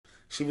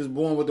She was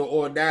born with the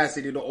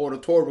audacity to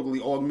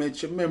auditorically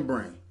augment your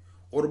membrane.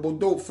 Audible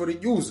dope for the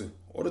user.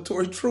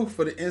 Auditory truth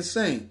for the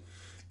insane.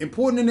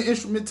 Important in the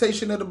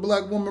instrumentation of the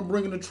black woman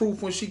bringing the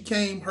truth when she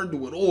came. Her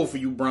do it all for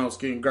you brown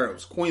skinned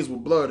girls. Queens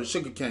with blood or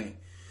sugar cane.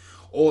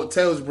 All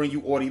tales bring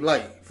you Audie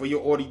light. For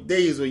your Audie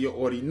days or your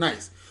Audie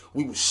nights.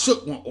 We was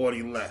shook when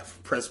Audie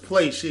left. Press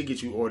play, she'll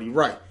get you Audie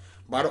right.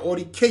 Buy the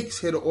Audie cakes,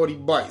 hear the Audie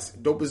bites.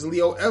 Dope as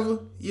Leo ever?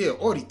 Yeah,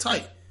 Audie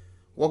tight.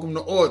 Welcome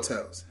to Aud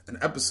Tales, an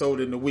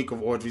episode in the week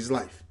of Audrey's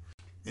life.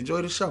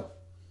 Enjoy the show.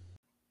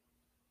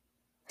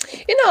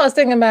 You know, I was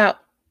thinking about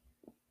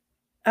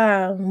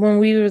when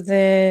we was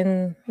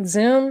in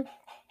Zoom,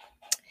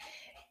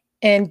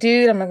 and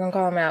dude, I'm not gonna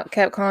call him out,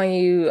 kept calling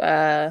you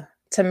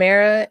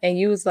Tamara, and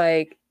you was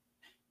like,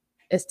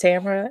 it's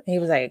Tamara. And he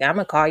was like, I'm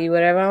gonna call you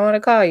whatever I want to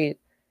call you.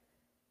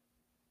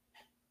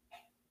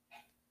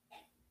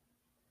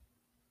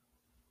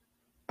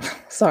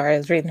 Sorry, I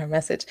was reading her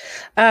message.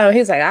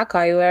 He's like, I'll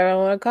call you whatever I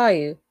want to call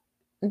you.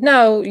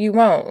 No, you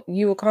won't.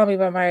 You will call me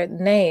by my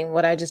name,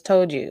 what I just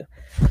told you.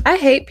 I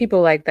hate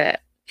people like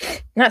that.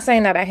 Not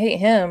saying that I hate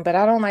him, but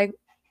I don't like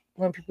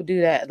when people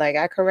do that. Like,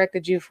 I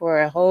corrected you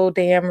for a whole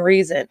damn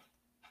reason.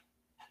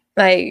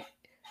 Like,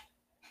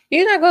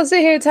 you're not going to sit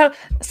here and tell...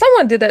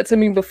 Someone did that to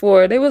me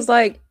before. They was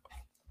like,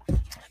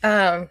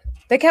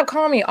 they kept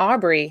calling me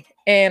Aubrey,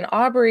 and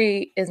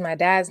Aubrey is my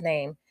dad's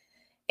name.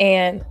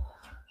 And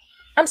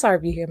I'm sorry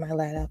if you hear my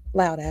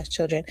loud ass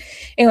children.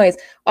 Anyways,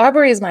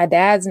 Aubrey is my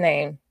dad's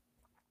name.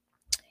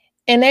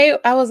 And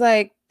I was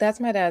like, that's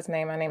my dad's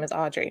name. My name is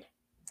Audrey.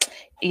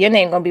 Your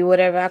name gonna be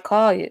whatever I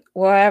call you,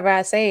 whatever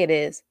I say it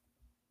is.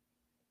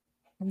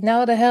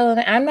 No, the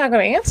hell, I'm not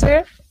gonna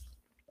answer.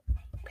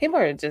 People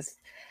are just...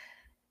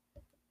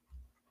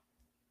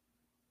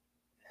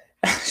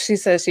 She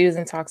says she was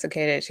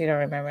intoxicated. She don't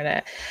remember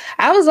that.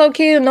 I was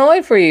low-key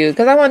annoyed for you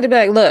because I wanted to be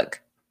like,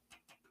 look,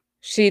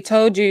 she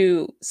told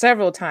you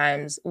several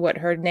times what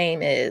her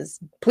name is.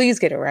 Please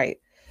get it right.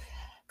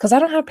 Because I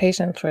don't have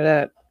patience for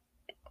that.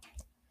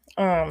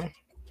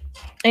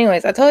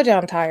 Anyways, I told you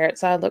I'm tired,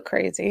 so I look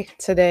crazy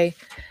today.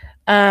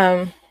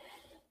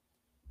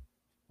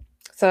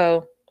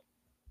 So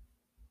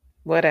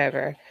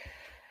whatever.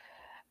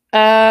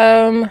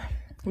 But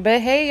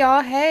hey,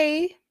 y'all.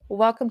 Hey,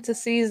 welcome to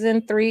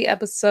season 3,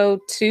 episode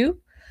 2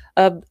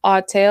 of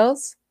Aud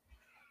Tales.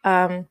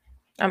 I'm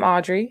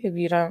Audrey. If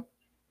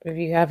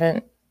you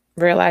haven't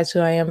realized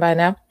who I am by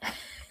now,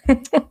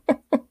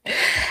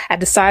 I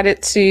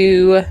decided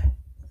to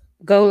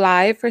go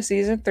live for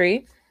season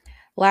 3.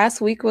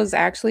 Last week was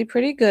actually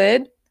pretty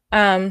good.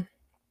 I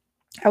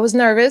was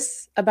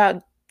nervous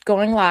about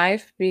going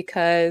live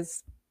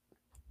because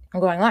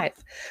I'm going live,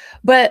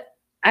 but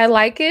I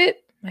like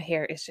it. My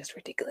hair is just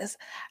ridiculous.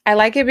 I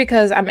like it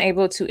because I'm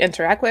able to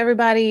interact with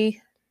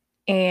everybody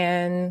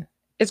and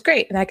it's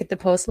great. And I get to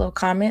post little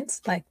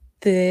comments like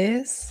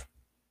this.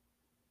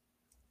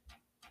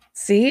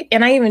 See?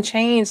 And I even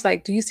changed,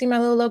 like, do you see my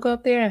little logo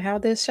up there and how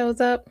this shows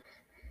up?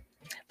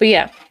 But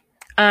yeah,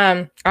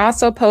 I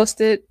also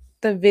posted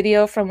the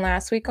video from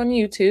last week on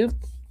YouTube,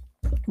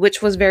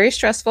 which was very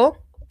stressful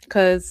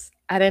because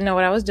I didn't know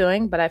what I was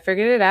doing, but I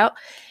figured it out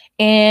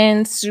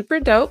and super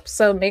dope.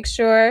 So make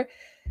sure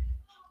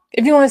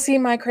if you want to see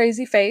my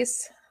crazy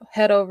face,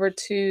 head over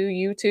to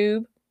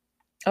YouTube.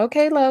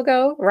 Okay,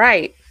 logo.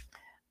 Right.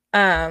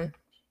 Head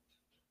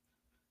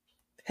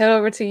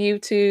over to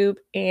YouTube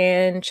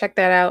and check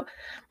that out.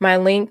 My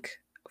link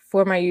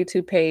for my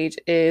YouTube page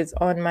is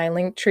on my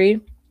link tree.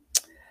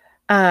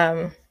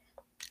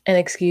 And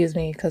excuse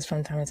me, because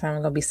from time to time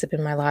I'm going to be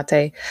sipping my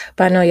latte.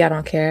 But I know y'all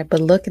don't care. But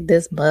look at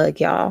this mug,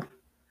 y'all.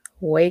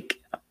 There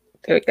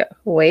we go.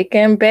 Wake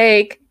and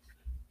bake.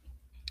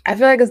 I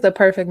feel like it's the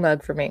perfect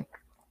mug for me.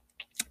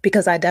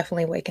 Because I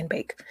definitely wake and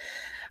bake.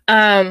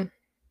 And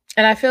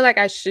I feel like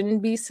I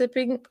shouldn't be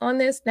sipping on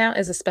this. Now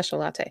is a special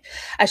latte.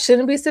 I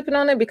shouldn't be sipping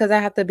on it because I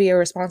have to be a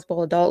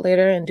responsible adult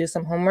later and do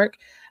some homework.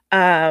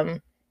 Yeah,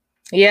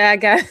 I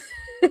got...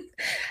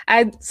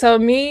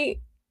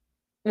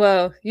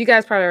 Well, you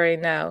guys probably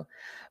already know,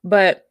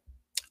 but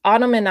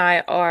Autumn and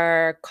I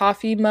are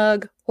coffee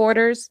mug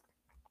hoarders.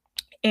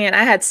 And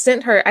I had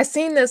sent her, I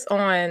seen this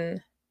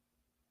on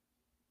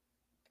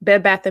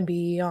Bed Bath &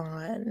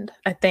 Beyond,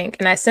 I think.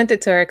 And I sent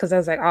it to her because I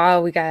was like,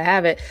 oh, we got to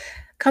have it.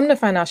 Come to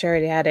find out she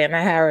already had it and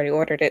I had already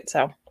ordered it.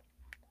 So,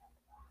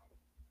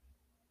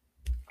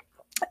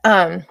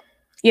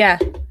 yeah,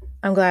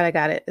 I'm glad I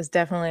got it. It's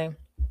definitely,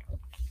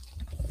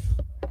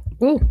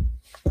 ooh.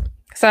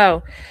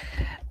 So,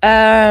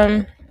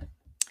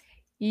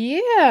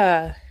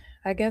 yeah,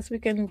 I guess we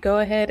can go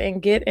ahead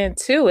and get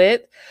into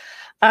it.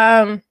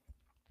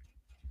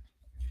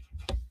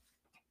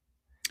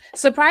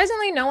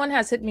 Surprisingly, no one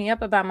has hit me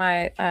up about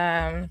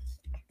my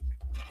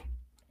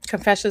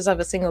Confessions of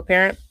a Single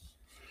Parent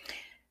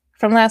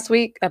from last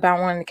week about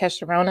wanting to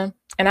catch the Rona.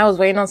 And I was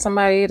waiting on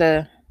somebody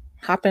to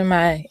hop in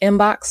my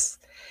inbox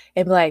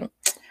and be like,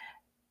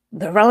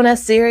 the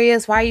Rona's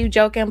serious. Why are you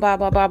joking? Blah,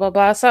 blah, blah, blah,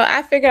 blah. So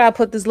I figured I'll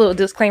put this little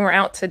disclaimer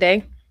out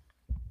today.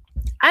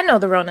 I know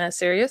the Rona is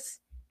serious.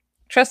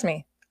 Trust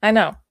me. I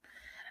know.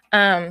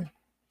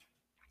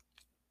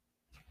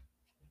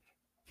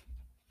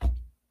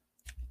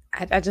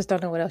 I just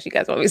don't know what else you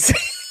guys want me to say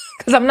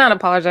because I'm not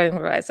apologizing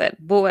for what I said,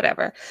 but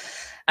whatever.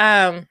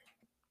 I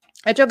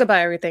joke about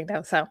everything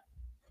though, so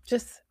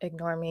just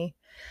ignore me.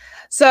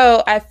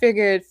 So I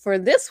figured for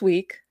this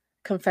week,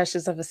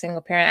 Confessions of a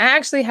Single Parent, I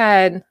actually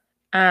had,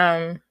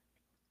 I'm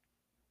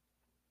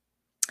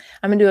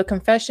going to do a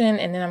confession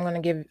and then I'm going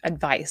to give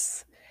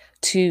advice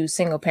to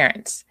single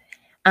parents,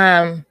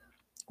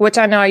 which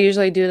I know I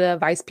usually do the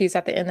advice piece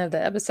at the end of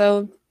the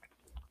episode,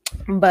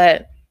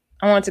 but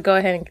I want to go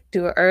ahead and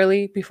do it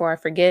early before I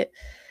forget,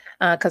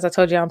 because I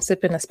told you I'm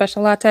sipping a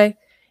special latte,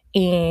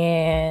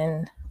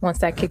 and once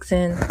that kicks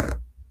in,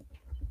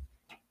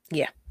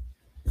 yeah.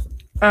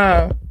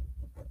 I'm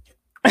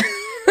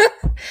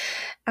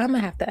gonna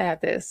have to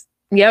add this.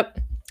 Yep,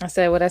 I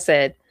said what I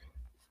said.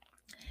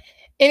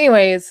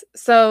 Anyways,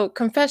 so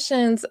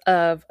Confessions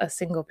of a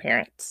Single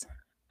Parent.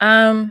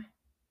 I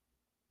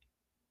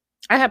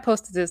had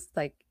posted this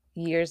like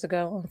years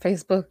ago on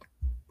Facebook,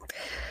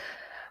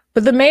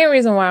 but the main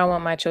reason why I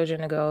want my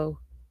children to go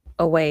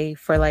away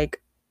for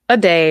like a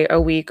day, a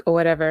week, or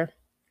whatever.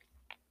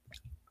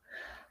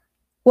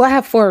 Well, I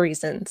have 4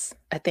 reasons,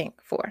 I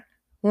think. 4.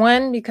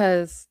 1,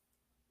 because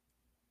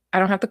I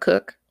don't have to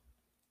cook.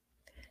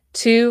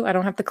 2, I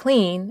don't have to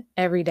clean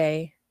every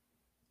day.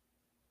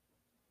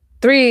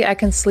 3, I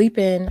can sleep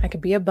in. I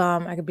could be a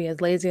bum. I could be as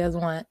lazy as I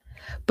want.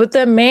 But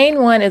the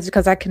main one is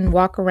because I can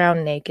walk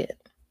around naked.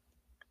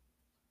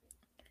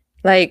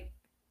 Like,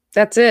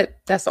 that's it.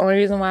 That's the only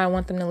reason why I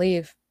want them to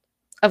leave.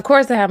 Of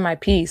course, I have my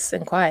peace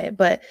and quiet,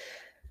 but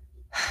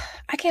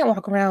I can't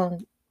walk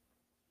around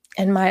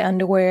in my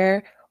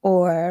underwear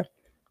or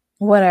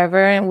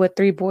whatever and with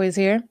 3 boys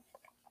here.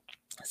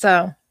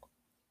 So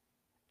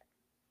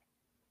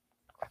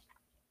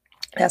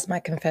that's my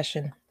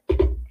confession.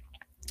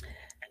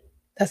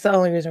 That's the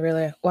only reason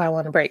really why I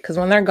want to break. Because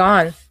when they're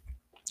gone,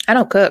 I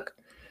don't cook.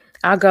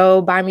 I'll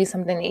go buy me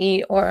something to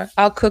eat, or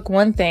I'll cook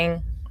one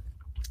thing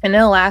and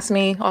it'll last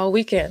me all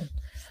weekend.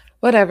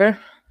 Whatever.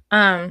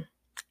 And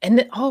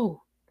then,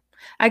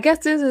 I guess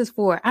this is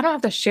for, I don't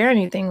have to share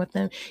anything with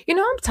them. You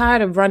know, I'm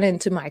tired of running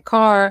to my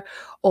car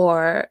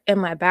or in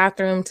my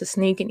bathroom to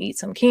sneak and eat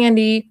some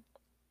candy.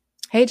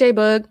 Hey,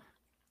 J-Bug.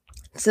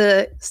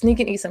 To sneak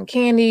and eat some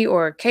candy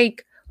or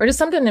cake or just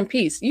something in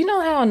peace. You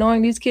know how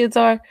annoying these kids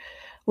are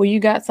when you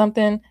got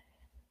something?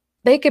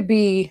 They could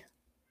be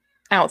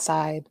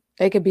outside.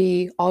 They could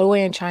be all the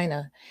way in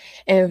China.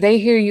 And if they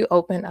hear you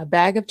open a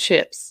bag of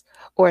chips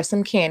or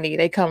some candy,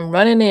 they come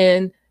running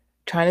in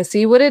trying to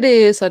see what it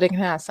is so they can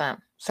have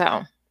some.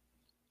 So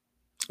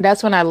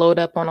that's when I load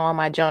up on all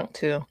my junk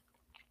too.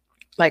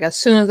 Like as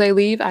soon as they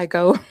leave, I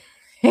go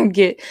and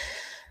get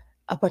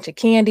a bunch of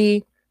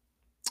candy,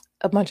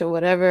 a bunch of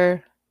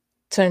whatever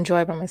to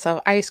enjoy by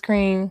myself, ice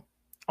cream,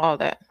 all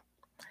that.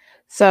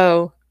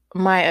 So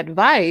my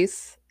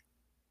advice,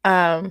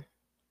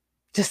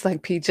 just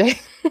like PJ,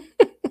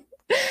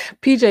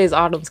 PJ is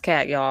Autumn's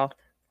cat, y'all.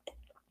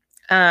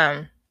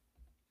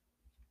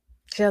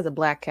 She has a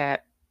black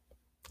cat,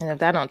 and if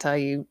that don't tell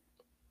you,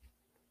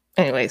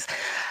 anyways,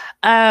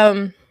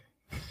 Autumn,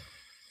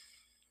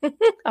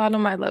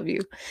 I love you.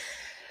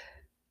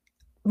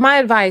 My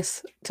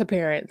advice to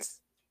parents,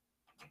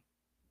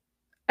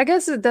 I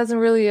guess it doesn't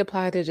really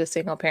apply to just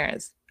single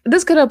parents.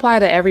 This could apply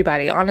to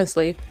everybody,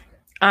 honestly.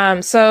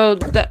 So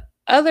the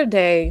other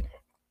day,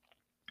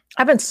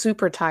 I've been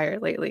super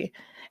tired lately,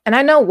 and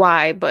I know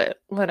why,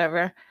 but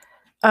whatever.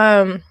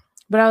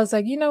 But I was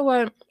like, you know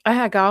what? I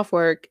had got off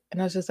work,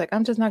 and I was just like,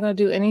 I'm just not going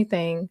to do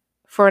anything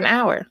for an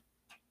hour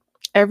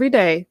every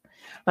day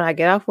when I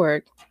get off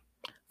work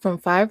from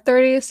 5:30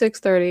 to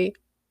 6:30.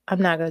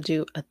 I'm not going to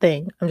do a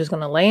thing. I'm just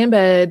going to lay in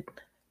bed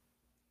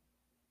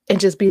and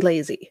just be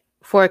lazy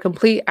for a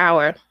complete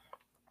hour.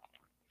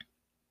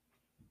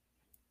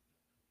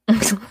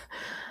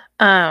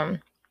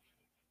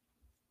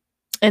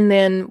 And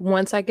then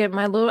once I get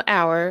my little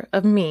hour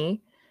of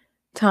me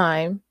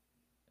time,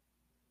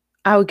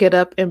 I would get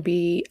up and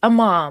be a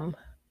mom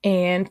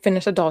and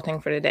finish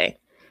adulting for the day.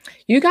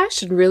 You guys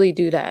should really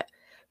do that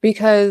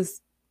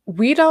because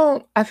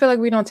I feel like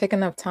we don't take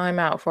enough time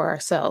out for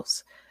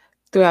ourselves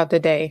throughout the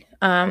day.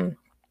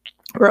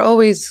 We're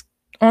always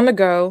on the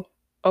go,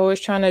 always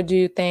trying to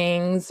do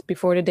things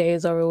before the day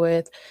is over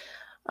with.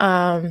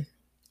 And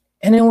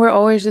then we're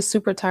always just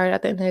super tired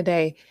at the end of the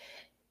day.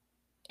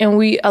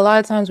 And a lot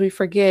of times we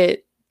forget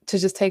to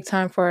just take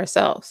time for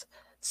ourselves.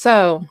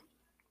 So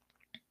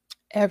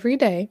every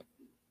day,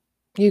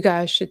 you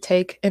guys should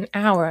take an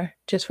hour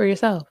just for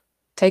yourself.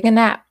 Take a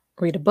nap,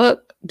 read a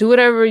book, do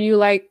whatever you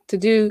like to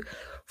do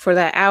for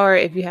that hour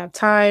if you have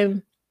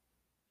time.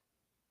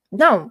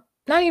 No,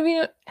 not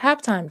even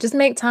have time. Just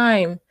make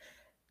time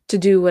to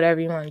do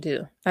whatever you want to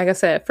do. Like I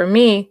said, for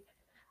me,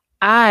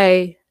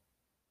 today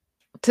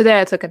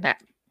I took a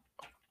nap.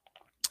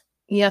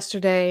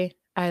 Yesterday,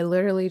 I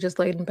literally just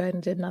laid in bed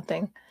and did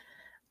nothing.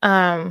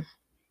 And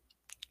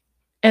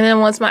then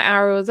once my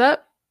hour was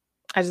up,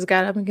 I just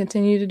got up and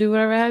continued to do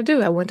whatever I had to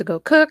do. I went to go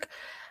cook.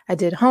 I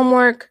did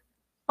homework,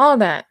 all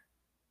that.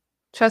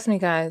 Trust me,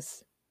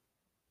 guys.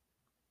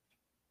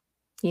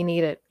 You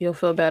need it. You'll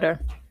feel better.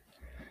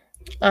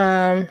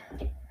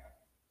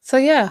 So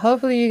yeah,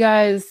 hopefully you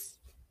guys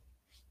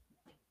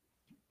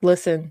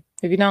listen.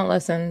 If you don't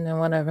listen, then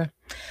whatever.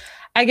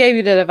 I gave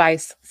you the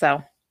advice,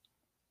 so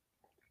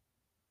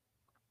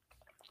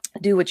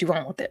do what you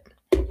want with it.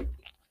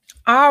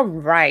 All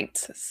right.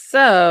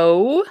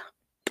 So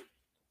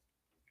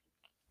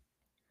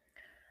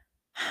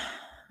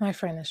my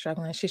friend is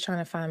struggling. She's trying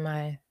to find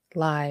my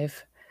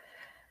live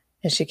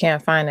and she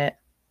can't find it.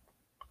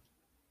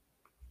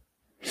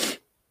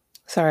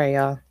 Sorry,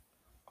 y'all.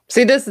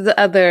 See, this is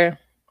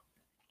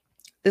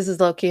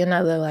low-key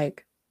another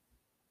like,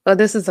 oh,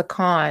 this is a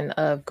con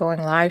of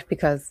going live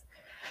because,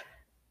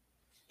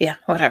 yeah,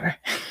 whatever.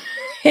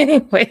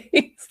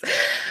 Anyways,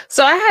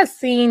 so I had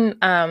seen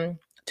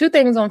two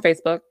things on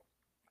Facebook.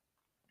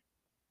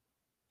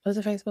 Was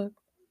it Facebook?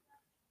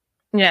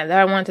 Yeah, that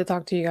I wanted to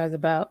talk to you guys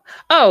about.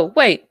 Oh,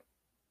 wait.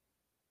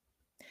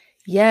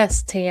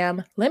 Yes,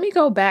 Tam. Let me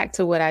go back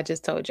to what I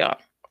just told y'all.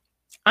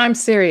 I'm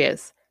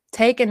serious.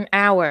 Take an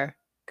hour,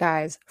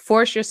 guys.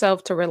 Force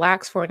yourself to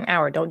relax for an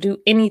hour. Don't do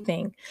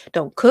anything.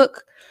 Don't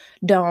cook.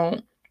 I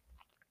don't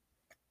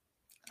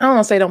want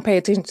to say don't pay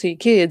attention to your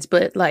kids,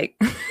 but like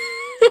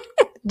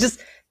just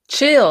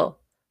chill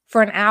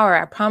for an hour.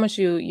 I promise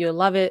you, you'll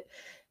love it.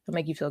 It'll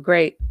make you feel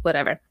great,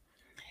 whatever.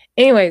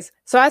 Anyways,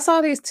 so I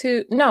saw these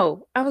two.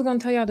 No, I was going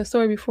to tell y'all the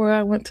story before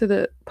I went to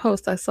the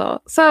post I saw.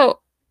 So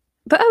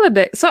the other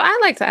day, so I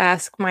like to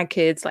ask my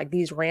kids like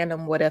these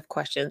random what if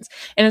questions.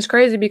 And it's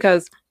crazy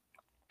because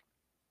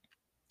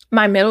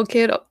my middle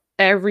kid,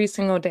 every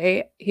single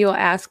day, he'll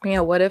ask me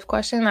a what if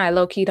question. I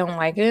low-key don't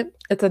like it.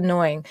 It's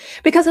annoying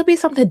because it'll be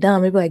something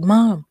dumb. It'll be like,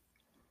 Mom,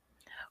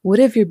 what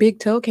if your big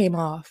toe came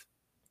off?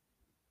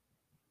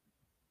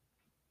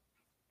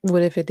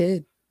 What if it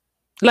did?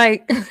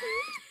 Like,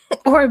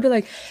 or it'd be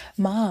like,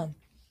 Mom,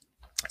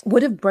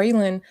 what if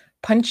Braylon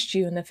punched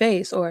you in the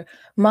face? Or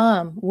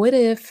Mom, what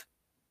if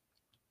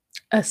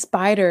a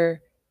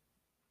spider?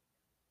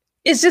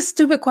 It's just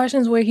stupid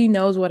questions where he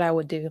knows what I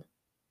would do.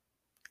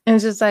 And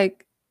it's just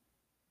like,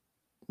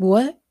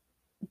 what?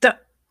 And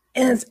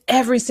it's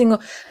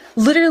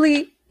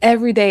literally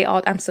every day.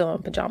 I'm still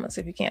in pajamas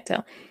if you can't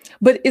tell.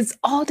 But it's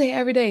all day,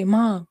 every day.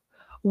 Mom,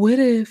 what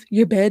if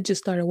your bed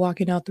just started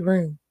walking out the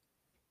room?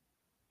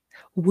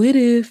 What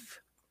if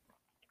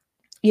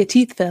your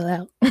teeth fell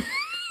out?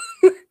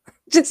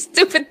 Just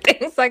stupid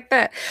things like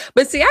that.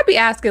 But see, I'd be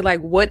asking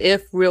like, what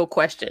if real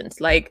questions?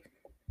 Like,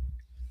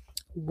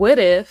 what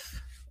if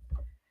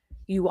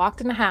you walked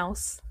in the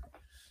house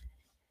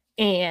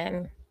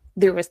and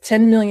there was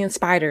 10 million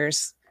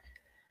spiders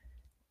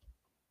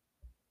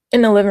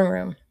in the living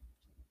room?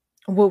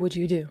 What would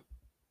you do?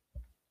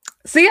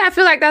 See, I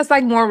feel like that's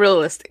like more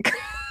realistic.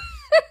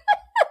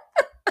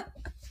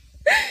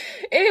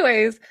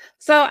 Anyways,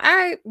 so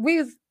we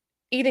was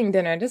eating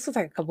dinner. This was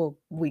like a couple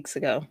weeks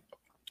ago.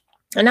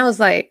 And I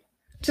was like,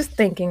 just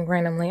thinking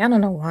randomly. I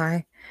don't know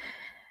why.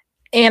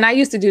 And I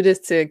used to do this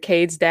to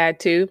Cade's dad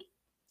too.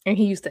 And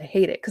he used to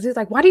hate it because he's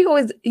like, why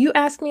do you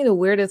ask me the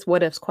weirdest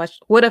what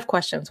if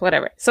questions,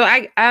 whatever. So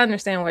I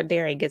understand where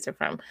Darian gets it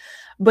from,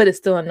 but it's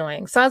still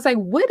annoying. So I was like,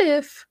 what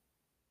if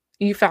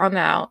you found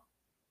out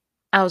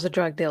I was a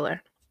drug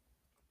dealer?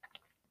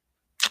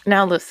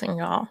 Now listen,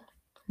 y'all.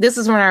 This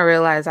is when I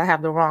realized I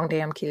have the wrong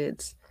damn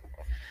kids.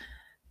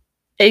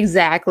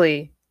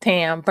 Exactly.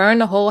 Tam, burn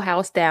the whole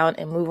house down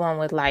and move on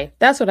with life.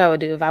 That's what I would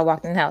do if I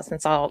walked in the house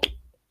and saw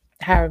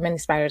however many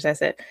spiders I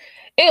said.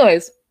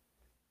 Anyways,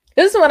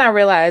 this is when I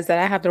realized that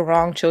I have the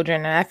wrong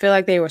children and I feel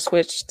like they were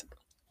switched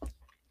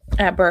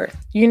at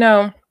birth. You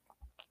know,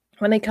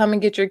 when they come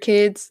and get your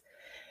kids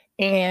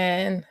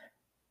and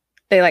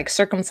they like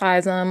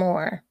circumcise them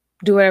or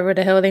do whatever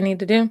the hell they need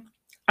to do.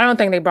 I don't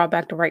think they brought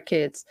back the right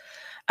kids.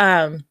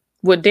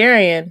 With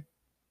Darian,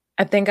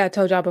 I think I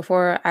told y'all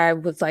before, I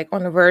was like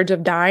on the verge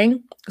of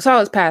dying. So I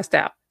was passed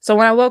out. So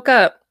when I woke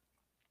up,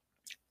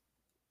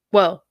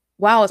 well,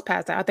 while I was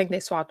passed out, I think they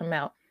swapped him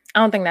out.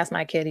 I don't think that's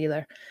my kid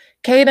either.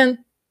 Caden,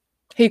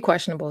 he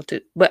questionable too.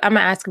 But I'm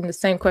going to ask him the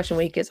same question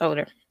when he gets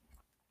older.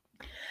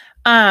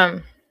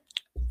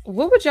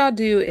 What would y'all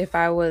do if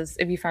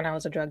you found out I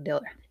was a drug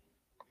dealer?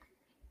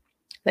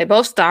 They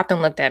both stopped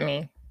and looked at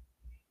me.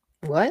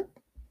 What?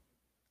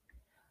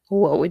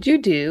 What would you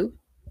do?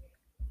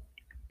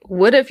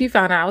 What if you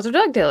found out I was a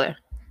drug dealer?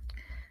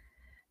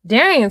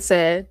 Darian's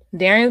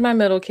my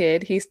middle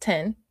kid. He's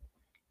 10.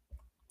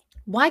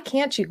 Why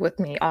can't you with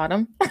me,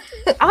 Autumn?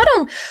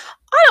 Autumn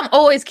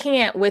always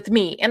can't with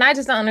me. And I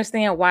just don't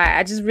understand why.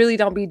 I just really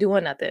don't be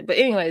doing nothing. But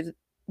anyways,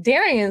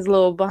 Darian's a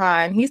little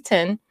behind. He's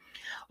 10.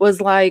 Was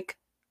like,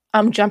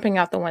 I'm jumping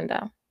out the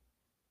window.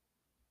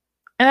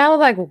 And I was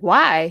like,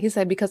 why? He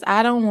said, because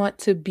I don't want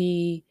to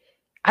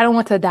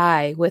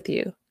die with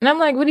you. And I'm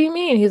like, what do you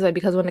mean? He's like,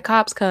 because when the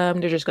cops come,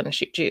 they're just going to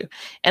shoot you.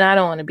 And I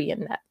don't want to be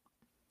in that.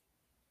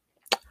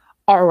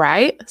 All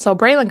right. So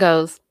Braylon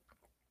goes,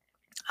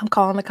 I'm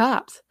calling the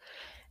cops.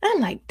 And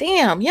I'm like,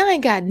 damn, y'all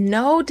ain't got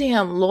no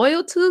damn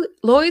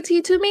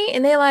loyalty to me.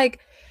 And they're like,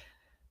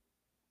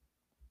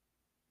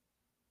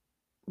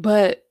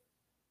 but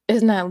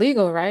It's not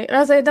legal, right? And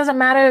I was like, it doesn't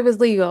matter if it's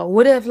legal.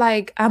 What if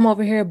like I'm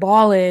over here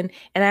balling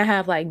and I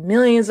have like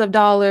millions of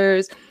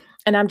dollars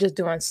and I'm just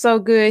doing so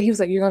good? He was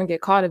like, you're gonna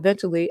get caught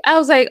eventually. I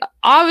was like,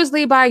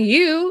 obviously by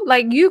you,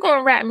 like you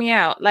gonna rat me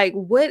out. Like,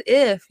 what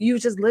if you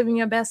just living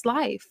your best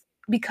life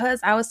because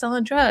I was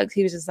selling drugs?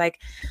 He was just like,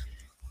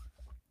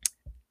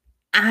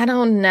 I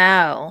don't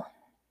know.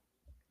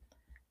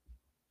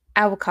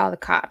 I would call the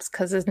cops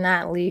because it's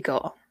not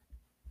legal.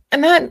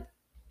 And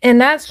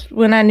that's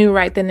when I knew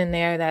right then and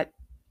there that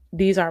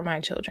these aren't my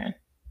children.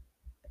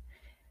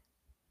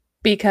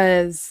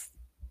 Because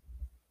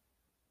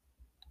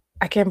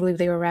I can't believe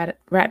they would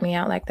rat me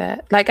out like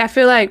that. Like, I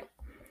feel like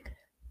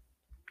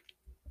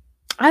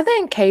I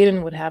think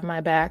Caden would have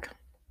my back.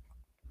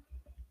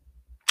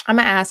 I'm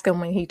going to ask him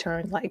when he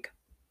turns like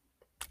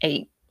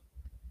 8.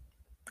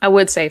 I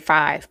would say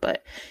 5,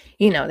 but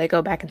you know, they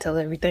go back and tell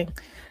everything.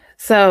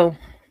 So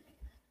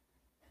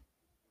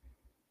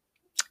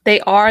they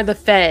are the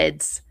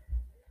feds.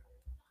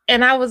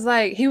 And I was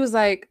like, he was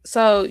like,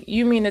 so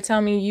you mean to tell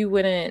me you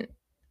wouldn't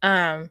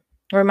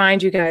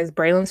remind you guys,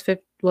 Braylon's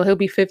he'll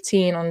be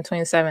 15 on the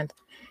 27th.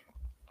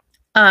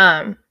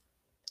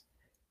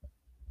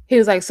 He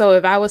was like, so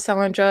if I was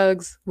selling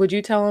drugs, would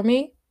you tell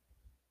me?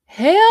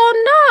 Hell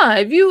nah.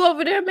 If you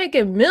over there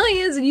making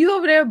millions and you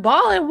over there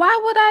balling, why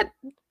would I?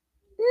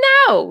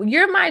 No,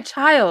 you're my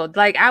child.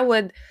 Like, I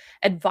would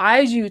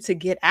advise you to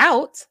get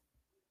out,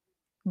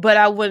 but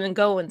I wouldn't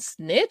go and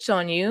snitch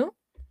on you.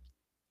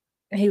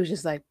 And he was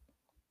just like,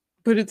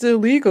 but it's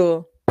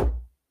illegal.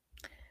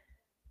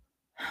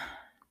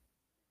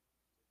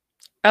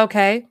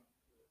 Okay.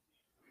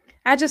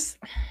 I was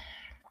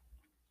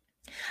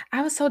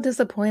so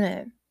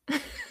disappointed.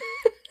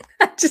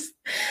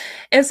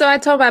 And so I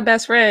told my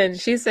best friend,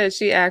 she said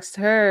she asked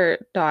her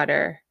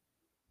daughter,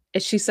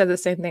 and she said the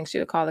same thing. She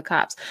would call the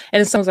cops.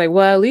 And someone's like,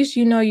 well, at least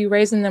you know you're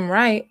raising them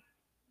right.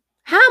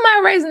 How am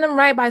I raising them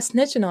right by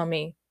snitching on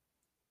me?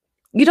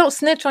 You don't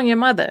snitch on your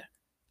mother.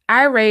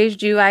 I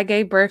raised you. I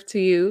gave birth to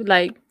you.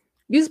 Like,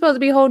 you're supposed to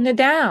be holding it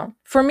down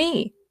for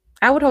me.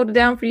 I would hold it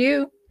down for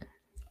you.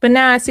 But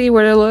now I see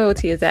where the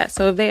loyalty is at.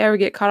 So if they ever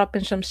get caught up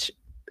in some shit,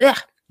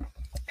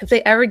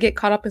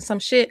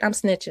 I'm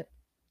snitching.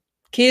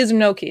 Kids or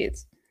no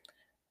kids.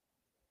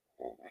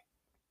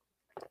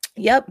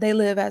 Yep, they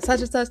live at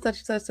such and such, such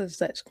and such, such and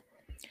such.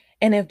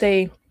 And if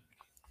they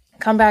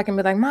come back and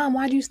be like, Mom,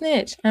 why'd you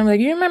snitch? And I'm like,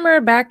 you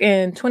remember back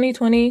in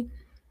 2020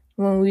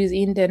 when we was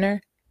eating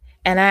dinner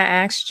and I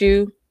asked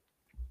you,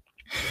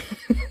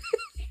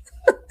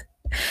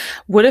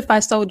 what if I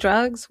sold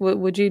drugs? What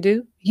would you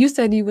do? You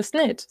said you would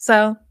snitch.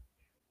 So,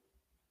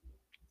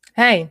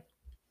 hey,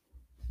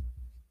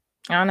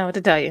 I don't know what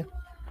to tell you.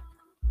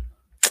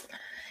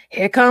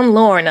 Here come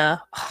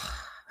Lorna.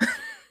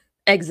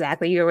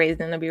 Exactly. You're raising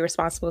them to be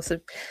responsible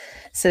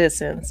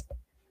citizens.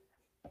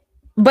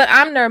 But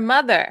I'm their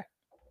mother.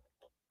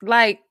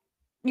 Like,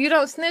 you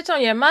don't snitch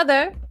on your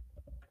mother.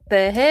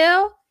 The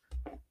hell?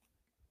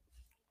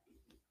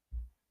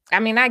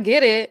 I mean, I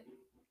get it.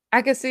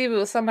 I could see if it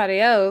was somebody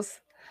else.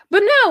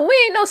 But no, we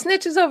ain't no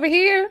snitches over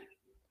here.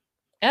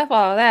 F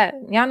all that.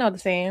 Y'all know the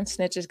saying,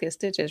 snitches get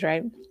stitches,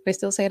 right? They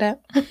still say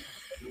that?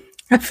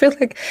 I feel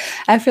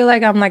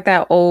like I'm like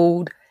that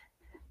old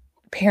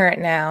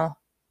parent now.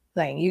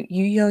 Like, you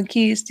young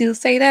kids still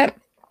say that?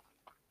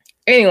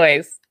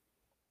 Anyways,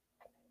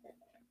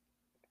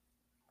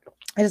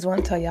 I just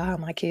want to tell y'all how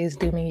my kids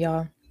do me,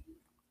 y'all.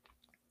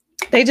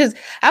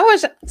 I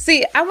want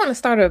to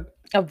start a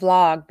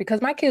vlog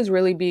because my kids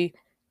really be,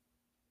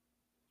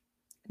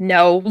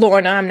 no,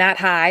 Lorna, I'm not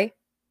high.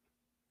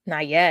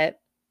 Not yet.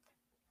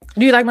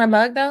 Do you like my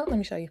mug though? Let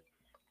me show you.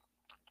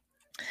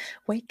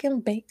 Wake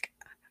and bake.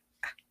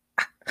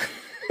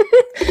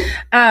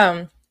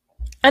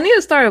 I need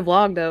to start a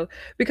vlog though,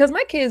 because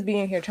my kids be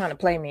in here trying to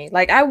play me.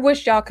 Like, I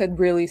wish y'all could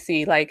really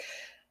see, like,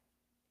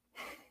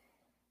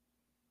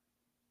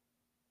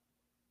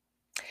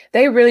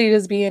 they really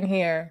just be in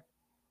here.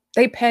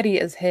 They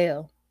petty as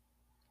hell.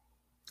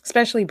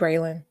 Especially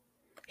Braylon.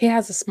 He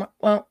has a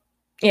smart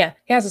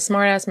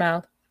ass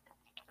mouth.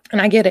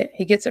 And I get it.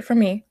 He gets it from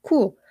me.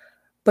 Cool.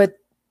 But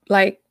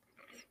like,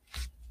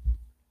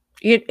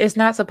 it's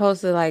not supposed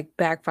to like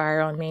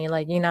backfire on me.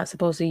 Like, you're not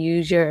supposed to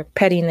use your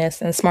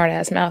pettiness and smart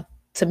ass mouth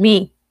to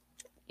me.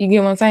 You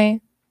get what I'm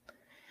saying?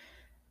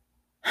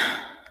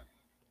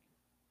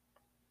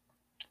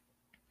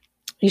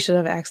 You should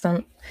have asked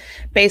them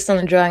based on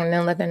the drug and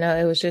then let them know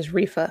it was just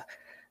reefer.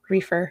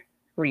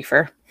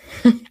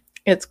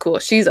 It's cool.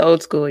 She's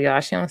old school, y'all.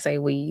 She don't say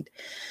weed.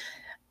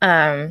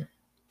 I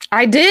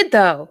did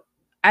though.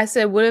 I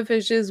said, what if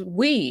it's just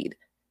weed?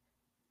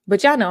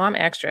 But y'all know I'm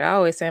extra. I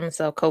always say I'm gonna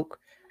sell coke.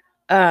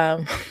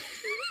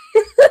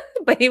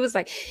 But he was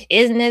like,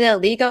 isn't it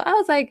illegal? I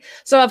was like,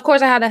 so of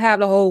course I had to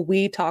have the whole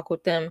weed talk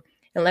with them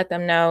and let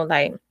them know,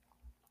 like,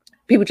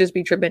 people just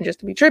be tripping just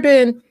to be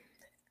tripping.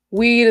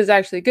 Weed is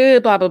actually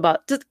good, blah, blah, blah.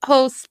 Just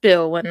whole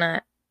spill,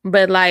 whatnot.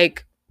 But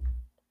like,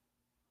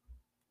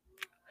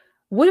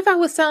 what if I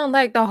was selling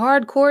like the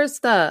hardcore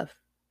stuff?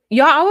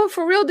 Y'all, I would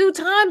for real do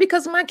time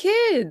because of my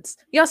kids.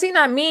 Y'all seen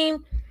that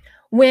meme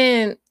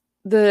when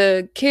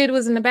the kid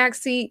was in the back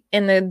seat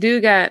and the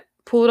dude got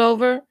pulled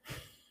over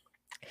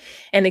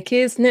and the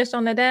kid snitched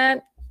on the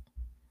dad.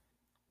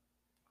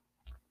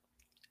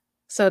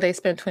 So they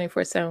spend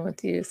 24/7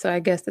 with you. So I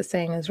guess the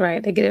saying is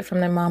right. They get it from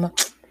their mama.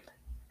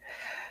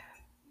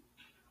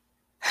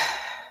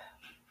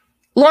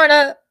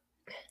 Lorna.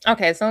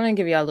 Okay, so let me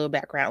give you a little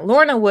background.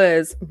 Lorna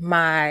was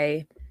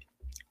my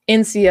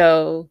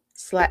NCO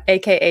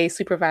aka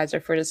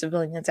supervisor for the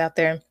civilians out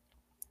there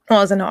when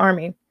I was in the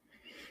Army.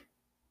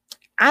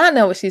 I don't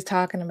know what she's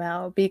talking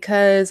about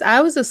because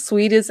I was the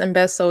sweetest and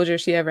best soldier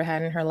she ever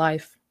had in her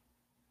life.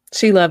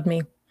 She loved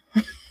me.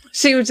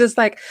 She was just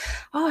like,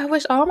 oh, I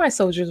wish all my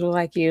soldiers were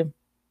like you.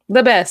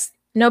 The best.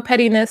 No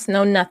pettiness,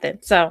 no nothing.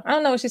 So I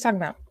don't know what she's talking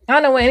about. I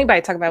don't know what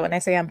anybody talk about when they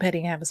say I'm petty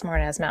and have a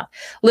smart ass mouth.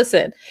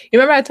 Listen, you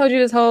remember I told you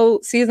this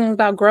whole season was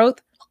about growth?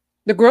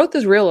 The growth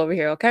is real over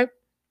here, okay?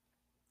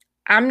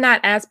 I'm not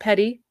as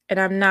petty and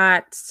I'm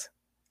not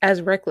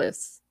as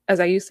reckless as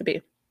I used to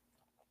be.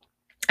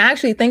 I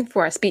actually think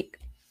before I speak.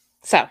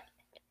 So,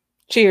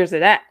 cheers to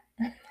that.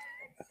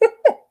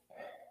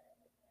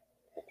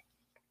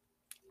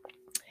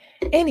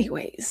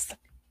 Anyways,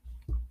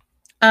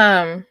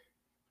 well,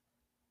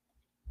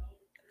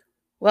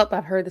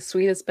 I've heard the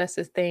sweetest,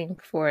 bestest thing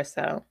before,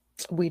 so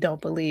we don't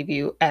believe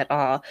you at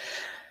all.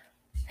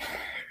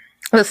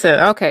 Listen,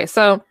 okay,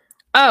 so,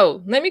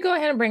 let me go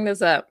ahead and bring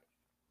this up.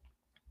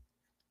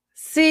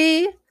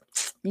 See,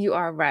 you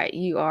are right.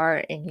 You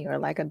are, and you are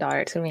like a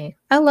daughter to me.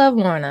 I love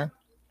Lorna.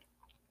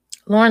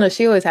 Lorna,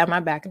 she always had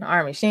my back in the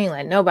Army. She ain't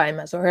let nobody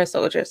mess with her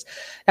soldiers.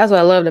 That's what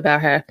I loved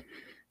about her.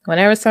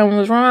 Whenever something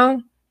was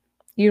wrong,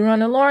 you run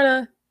to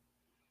Lorna,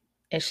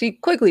 and she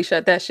quickly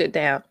shut that shit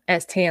down,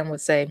 as Tam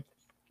would say.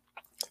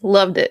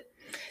 Loved it.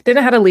 Didn't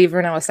know how to leave her,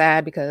 and I was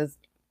sad because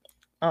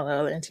all the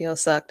other NTO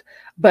sucked.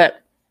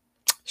 But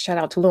shout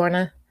out to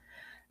Lorna.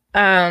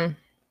 Damn,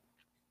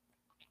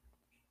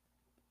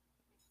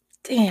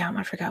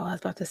 I forgot what I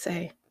was about to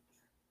say.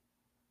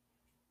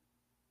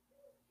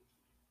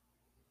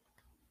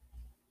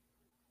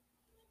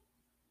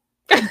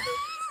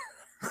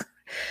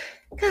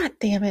 God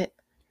damn it.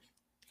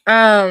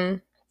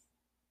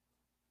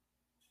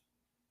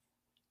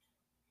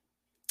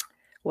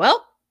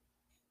 Well,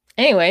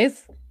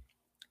 anyways,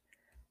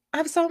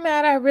 I'm so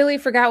mad I really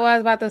forgot what I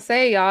was about to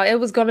say, y'all. It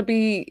was going to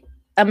be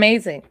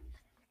amazing.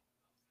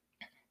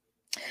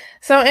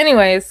 So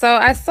anyways, so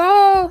I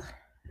saw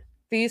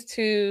these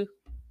two,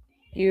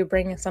 you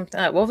bringing something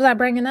up. What was I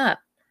bringing up?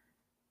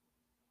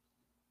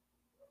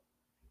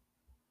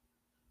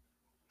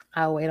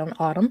 I'll wait on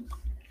Autumn.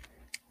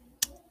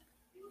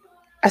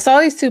 I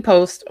saw these two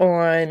posts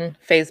on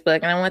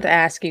Facebook and I want to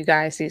ask you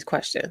guys these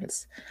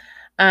questions.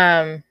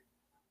 The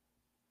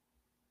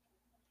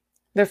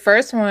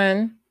first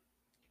one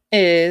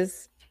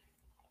is,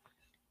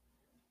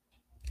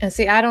 and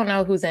see, I don't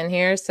know who's in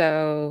here,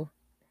 so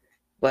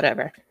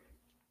whatever.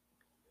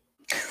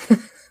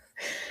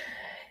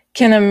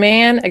 Can a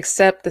man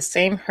accept the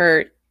same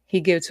hurt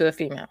he gives to a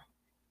female?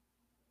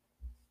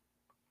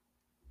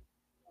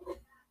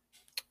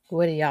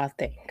 What do y'all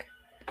think?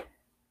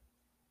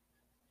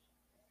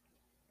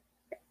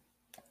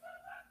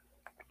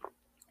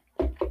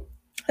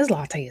 This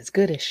latte is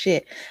good as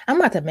shit. I'm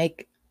about to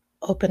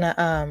open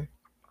a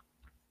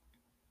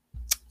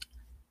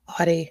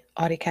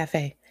Audi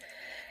Cafe.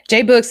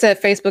 J Book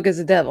said Facebook is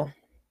the devil.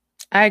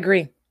 I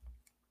agree.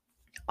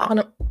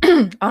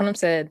 Autumn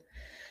said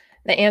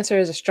the answer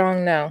is a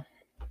strong no.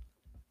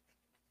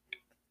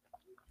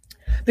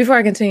 Before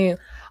I continue,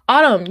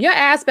 Autumn, your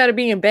ass better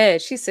be in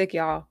bed. She's sick,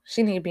 y'all.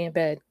 She need to be in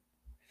bed.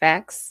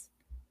 Facts.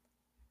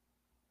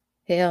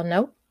 Hell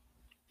no.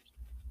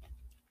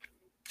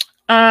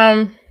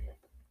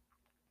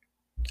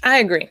 I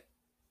agree.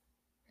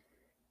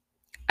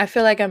 I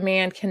feel like a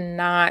man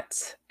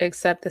cannot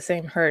accept the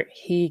same hurt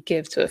he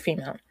gives to a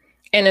female.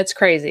 And it's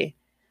crazy.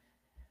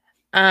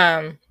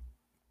 I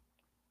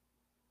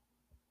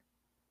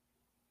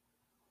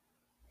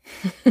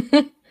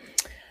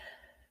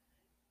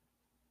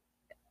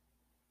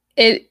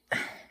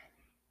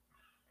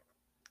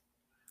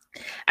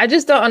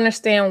just don't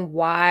understand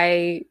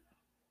why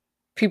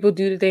people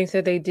do the things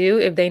that they do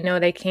if they know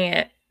they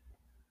can't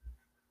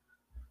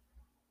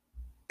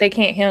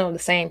handle the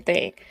same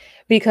thing.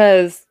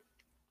 Because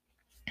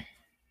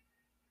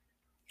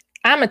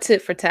I'm a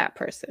tit for tat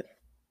person.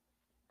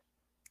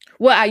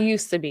 Well, I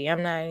used to be.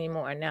 I'm not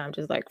anymore. Now I'm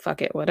just like,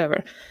 fuck it,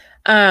 whatever.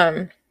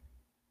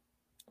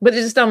 But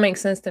it just don't make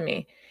sense to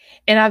me.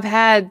 And I've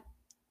had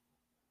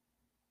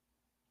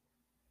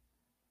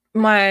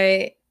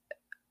my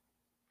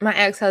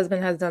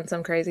ex-husband has done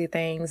some crazy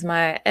things.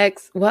 I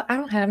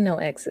don't have no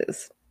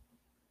exes.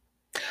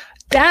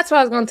 That's what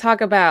I was going to talk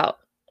about.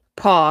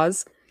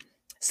 Pause.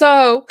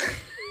 So,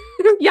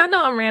 y'all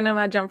know I'm random.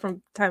 I jump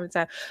from time to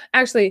time.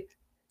 Actually,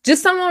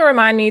 just someone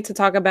remind me to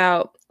talk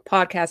about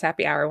podcast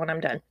happy hour when I'm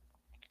done.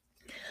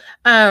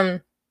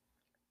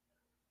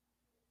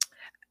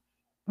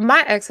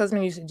 My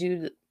ex-husband used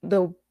to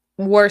do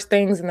worst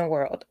things in the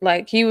world.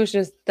 Like, he was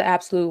just the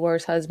absolute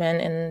worst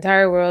husband in the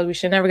entire world. We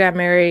should never got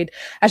married.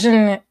 I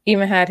shouldn't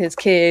even had his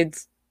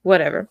kids,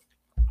 whatever.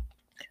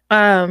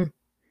 But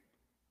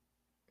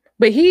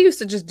he used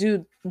to just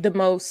do the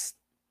most.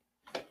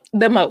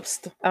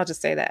 I'll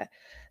just say that.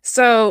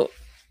 So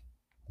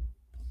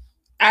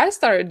I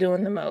started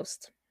doing the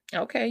most.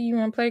 Okay, you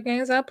want to play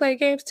games? I'll play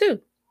games too.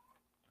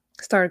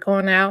 Started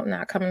going out,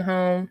 not coming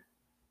home.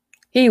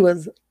 He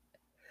was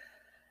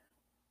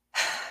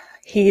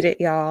heated,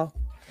 y'all.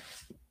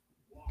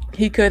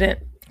 He couldn't.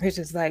 He's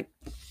just like,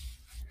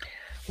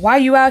 why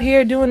you out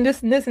here doing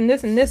this and this and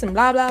this and this and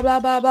blah, blah,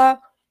 blah, blah, blah.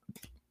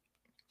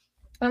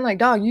 I'm like,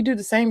 dog, you do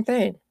the same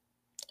thing.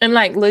 And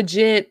like,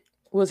 legit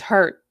was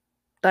hurt.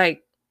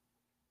 Like,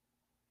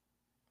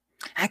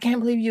 I can't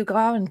believe you go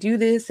out and do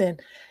this. And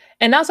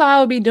that's all I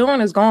would be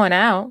doing is going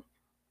out.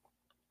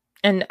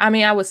 And I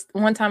mean,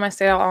 one time I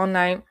stayed out all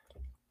night,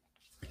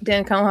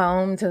 didn't come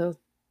home till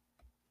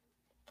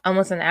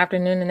almost in the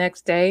afternoon the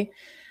next day.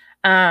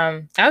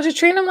 I was just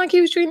treating him like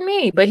he was treating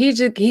me, but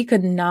he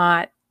could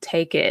not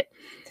take it.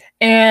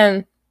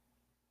 And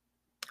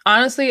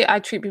honestly, I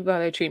treat people how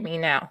they treat me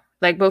now.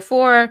 Like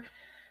before,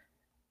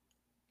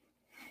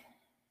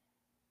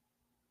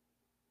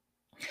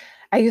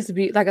 I used to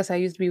be, like I said, I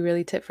used to be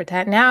really tit for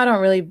tat. Now I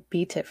don't really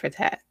be tit for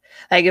tat.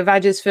 Like if I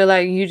just feel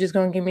like you just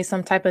gonna give me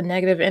some type of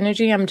negative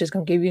energy, I'm just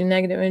gonna give you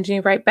negative energy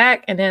right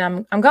back, and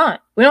then I'm gone.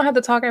 We don't have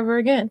to talk ever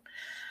again.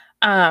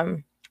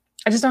 I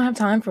just don't have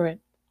time for it.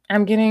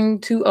 I'm getting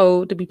too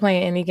old to be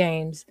playing any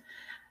games.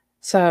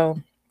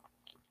 So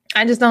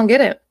I just don't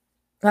get it.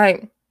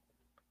 Like,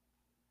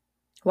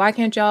 why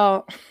can't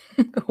y'all,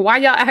 why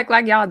y'all act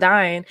like y'all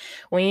dying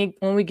when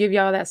we give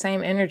y'all that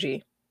same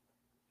energy?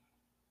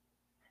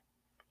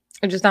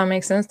 It just don't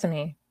make sense to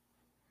me.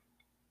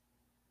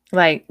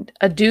 Like,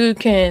 a dude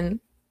can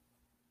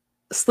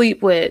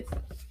sleep with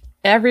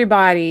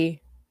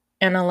everybody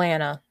in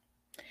Atlanta,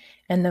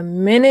 and the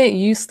minute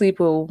you sleep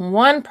with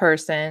one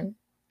person,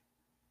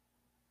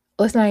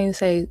 let's not even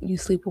say you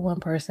sleep with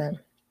one person.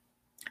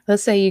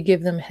 Let's say you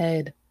give them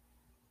head.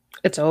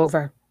 It's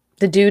over.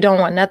 The dude don't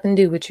want nothing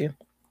to do with you.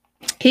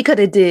 He could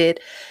have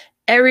did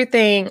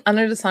everything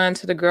under the sun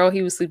to the girl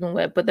he was sleeping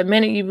with, but the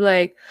minute you be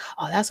like,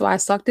 oh, that's why I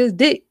sucked his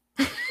dick,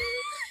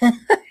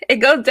 it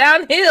goes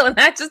downhill, and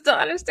I just don't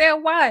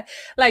understand why.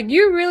 Like,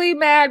 you're really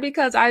mad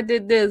because I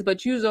did this,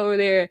 but you's over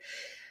there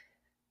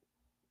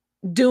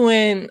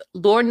doing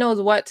Lord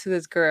knows what to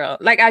this girl.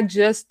 Like, I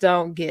just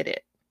don't get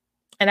it.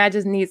 And I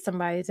just need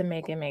somebody to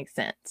make it make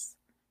sense.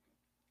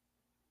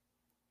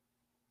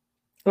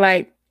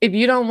 Like, if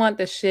you don't want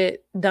the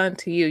shit done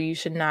to you, you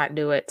should not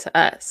do it to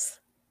us.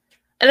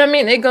 And I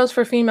mean, it goes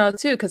for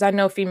females too, because I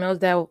know females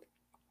that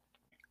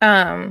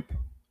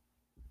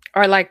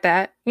are like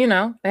that, you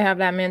know, they have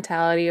that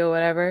mentality or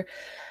whatever.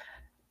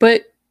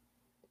 But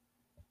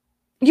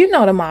you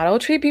know the motto,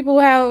 treat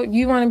people how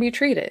you want to be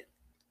treated.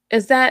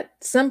 It's that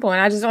simple. And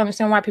I just don't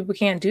understand why people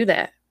can't do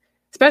that,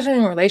 especially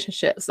in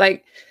relationships.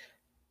 Like,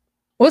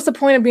 what's the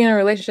point of being in a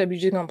relationship if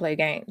you're just going to play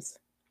games?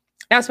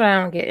 That's what I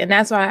don't get. And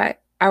that's why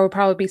I would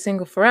probably be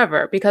single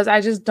forever, because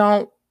I just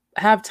don't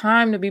have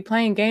time to be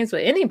playing games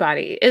with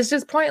anybody. It's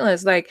just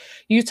pointless. Like,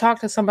 you talk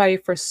to somebody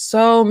for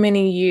so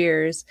many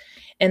years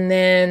and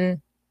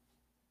then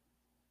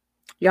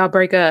y'all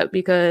break up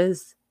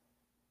because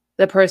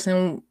the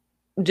person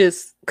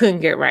just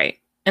couldn't get right.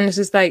 And it's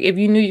just like, if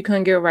you knew you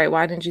couldn't get right,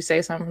 why didn't you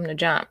say something from the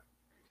jump?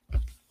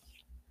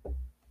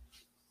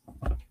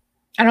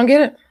 I don't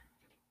get it.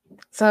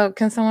 So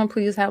can someone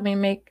please help me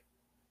make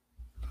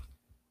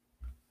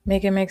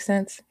it make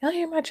sense? Y'all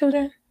hear my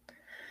children?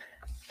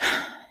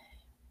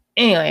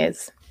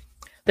 Anyways,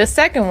 the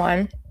second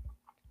one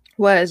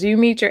was you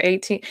meet your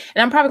 18,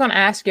 and I'm probably going to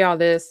ask y'all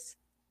this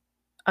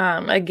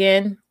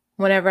again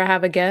whenever I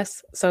have a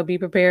guest, so be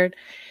prepared.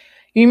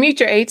 You meet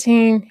your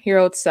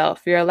 18-year-old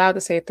self. You're allowed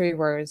to say 3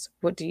 words.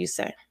 What do you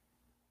say?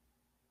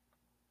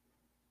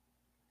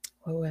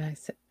 What would I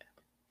say?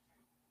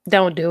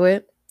 Don't do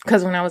it,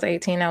 because when I was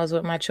 18, I was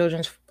with my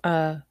children's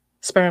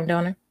sperm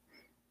donor.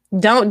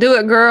 Don't do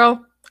it,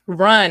 girl.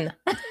 Run.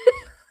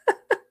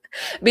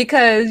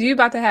 Because you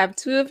about to have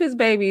 2 of his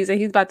babies and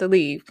he's about to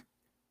leave.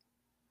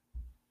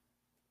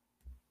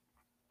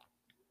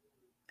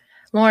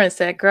 Lauren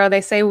said, girl, they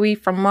say we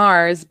from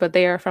Mars, but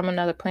they are from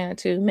another planet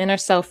too. Men are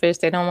selfish.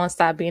 They don't want to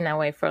stop being that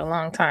way for a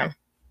long time.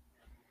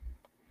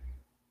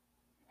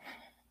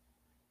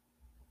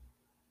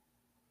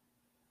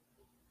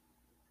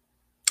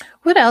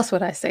 What else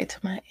would I say to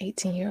my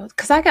 18-year-old?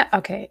 Because I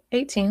got,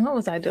 18, what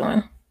was I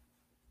doing?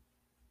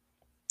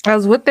 I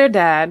was with their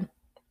dad.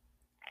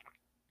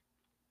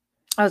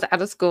 I was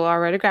out of school,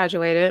 already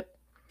graduated.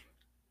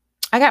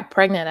 I got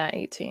pregnant at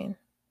 18.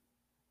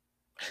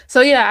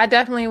 So yeah, I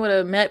definitely would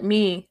have met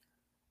me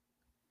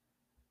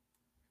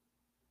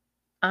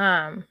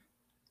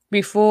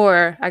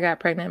before I got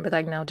pregnant, but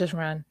like, no, just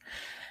run.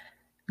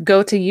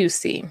 Go to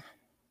UC.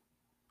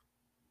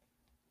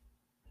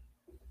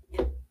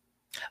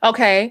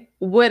 Okay,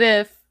 what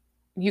if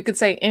you could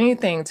say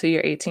anything to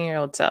your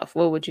 18-year-old self?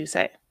 What would you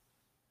say?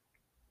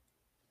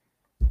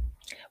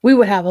 we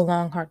would have a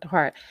long heart to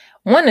heart.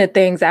 One of the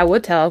things I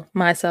would tell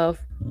myself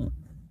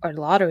are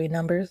lottery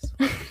numbers.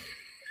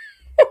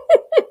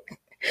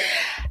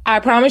 I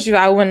promise you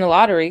I would win the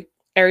lottery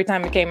every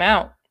time it came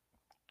out.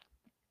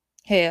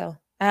 Hell,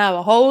 I have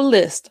a whole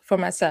list for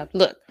myself.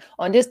 Look,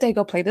 on this day,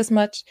 go play this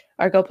much,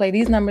 or go play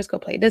these numbers, go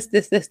play this.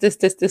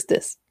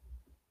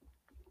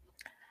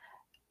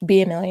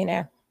 Be a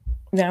millionaire.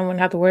 Then I wouldn't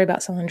have to worry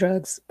about selling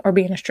drugs or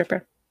being a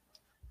stripper.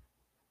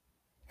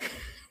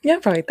 Y'all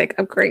probably think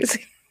I'm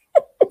crazy.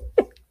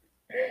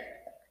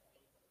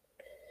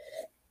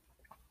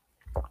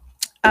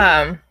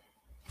 I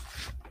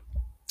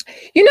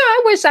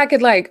wish I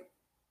could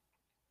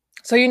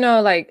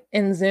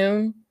in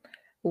Zoom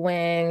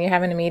when you're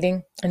having a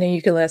meeting and then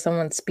you can let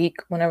someone speak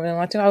whenever they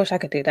want to. I wish I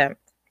could do that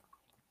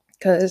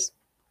because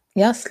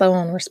y'all slow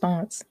on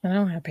response and I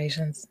don't have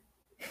patience.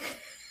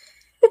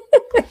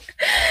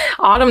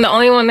 Autumn, the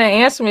only one that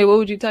answered me, what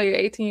would you tell your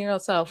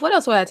 18-year-old self? What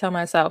else would I tell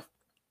myself?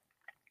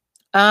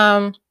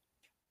 To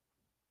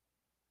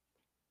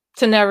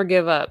never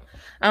give up.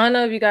 I don't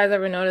know if you guys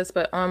ever noticed,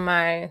 but on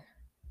my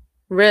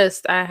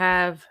wrist, I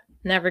have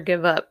never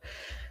give up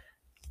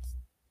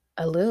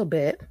a little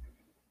bit.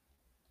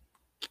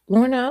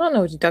 Lorna, I don't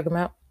know what you're talking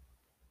about.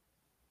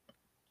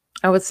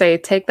 I would say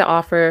take the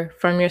offer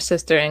from your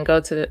sister and go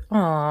to the...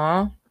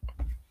 Aww.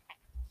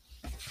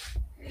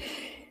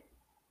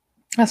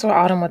 That's what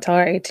Autumn would tell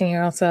her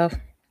 18-year-old self.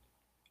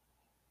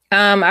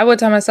 I would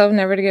tell myself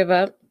never to give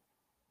up.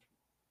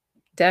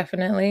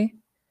 Definitely.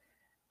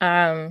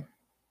 There's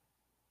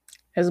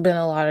been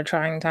a lot of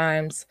trying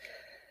times.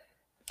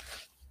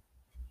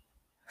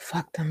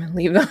 Fuck them and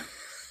leave them.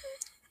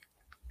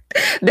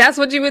 That's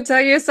what you would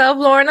tell yourself,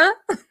 Lorna?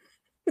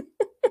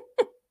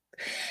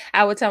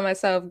 I would tell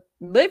myself,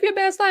 live your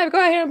best life. Go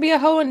out here and be a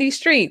hoe in these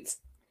streets.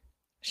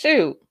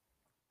 Shoot.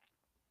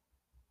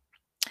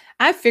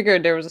 I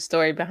figured there was a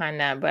story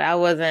behind that, but I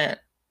wasn't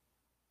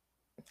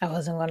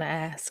going to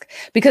ask.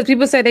 Because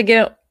people say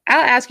I'll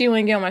ask you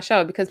when you get on my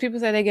show, because people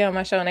say they get on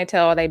my show and they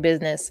tell all their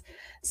business.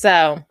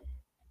 So,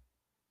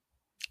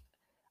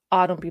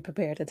 don't be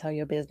prepared to tell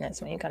your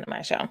business when you come to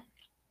my show.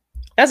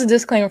 That's a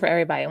disclaimer for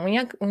everybody. When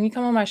you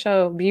come on my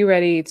show, be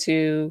ready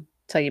to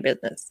tell your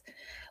business.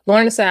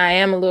 Lorna said I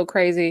am a little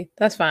crazy.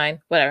 That's fine.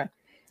 Whatever.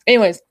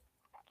 Anyways,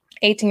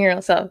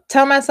 18-year-old self.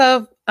 Tell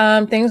myself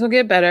things will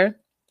get better.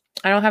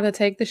 I don't have to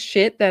take the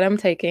shit that I'm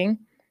taking.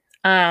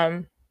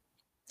 And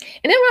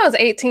then when I was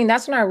 18,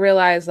 that's when I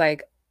realized,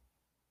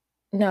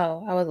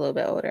 no, I was a little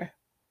bit older.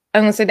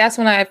 I'm going to say that's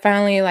when I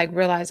finally,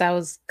 realized I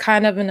was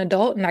kind of an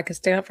adult and I could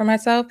stand up for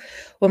myself.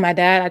 With my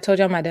dad, I told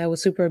y'all my dad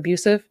was super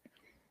abusive.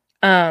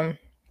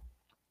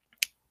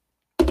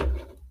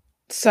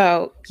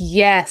 So,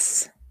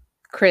 yes,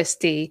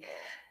 Christy,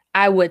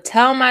 I would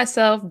tell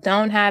myself,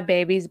 don't have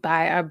babies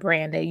by a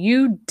Brandon.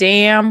 You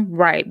damn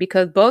right,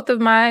 because both of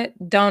my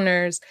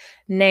donors'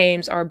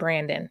 names are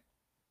Brandon.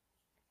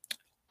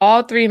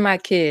 All three of my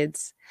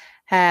kids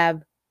they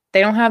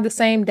don't have the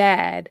same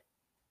dad,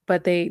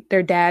 but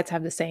their dads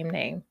have the same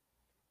name.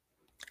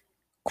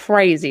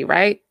 Crazy,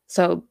 right?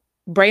 So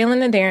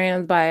Braylon and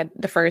Darian's by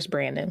the first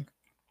Brandon,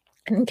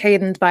 and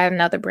Caden's by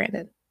another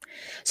Brandon.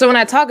 So when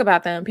I talk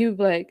about them, people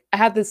be like, I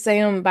have to say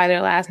them by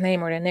their last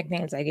name or the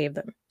nicknames I gave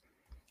them.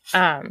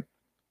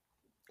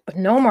 But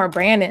no more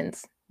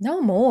Brandons.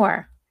 No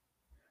more.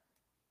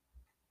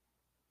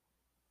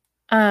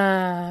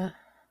 But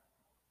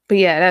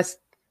yeah, that's...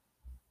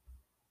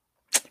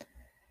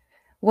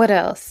 What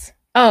else?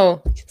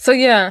 Oh, so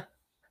yeah.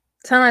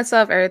 Tell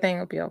myself everything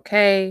will be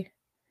okay.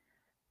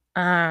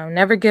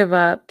 Never give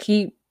up.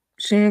 Keep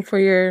shooting for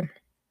your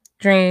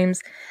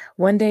dreams.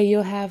 One day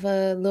you'll have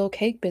a little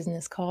cake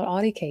business called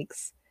Audie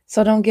Cakes.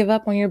 So don't give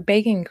up on your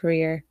baking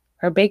career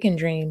or baking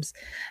dreams.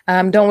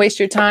 Don't waste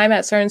your time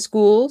at certain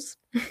schools.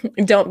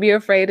 Don't be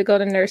afraid to go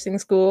to nursing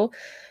school.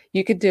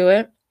 You could do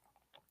it.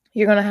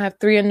 You're going to have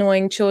 3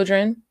 annoying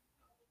children.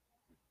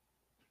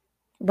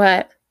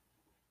 But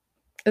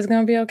it's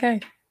going to be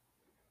okay.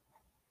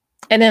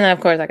 And then,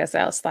 of course, like I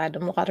said, I'll slide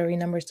them lottery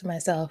numbers to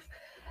myself.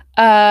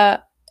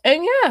 And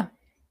yeah.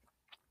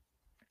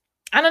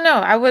 I don't know.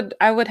 I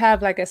would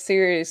have a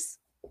serious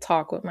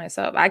talk with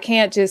myself. I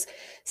can't just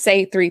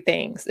say 3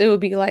 things. It would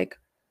be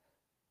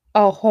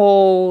a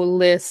whole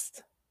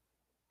list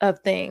of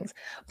things.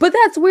 But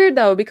that's weird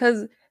though,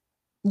 because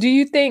do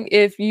you think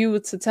if you were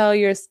to tell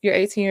your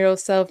 18-year-old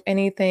self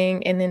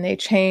anything and then they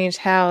change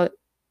how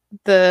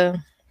the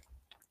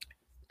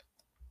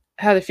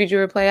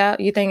future would play out,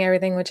 you think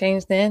everything would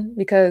change then?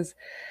 Because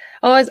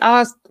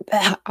I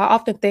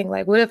often think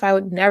what if I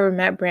would never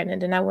met Brandon,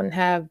 then I wouldn't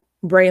have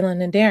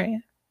Braylon and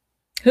Darian.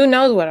 Who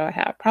knows what I would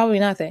have? Probably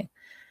nothing.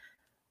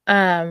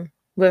 But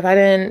if I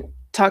didn't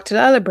talk to the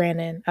other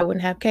Brandon, I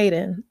wouldn't have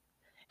Caden.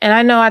 And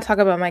I know I talk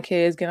about my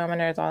kids, get on my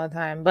nerves all the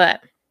time,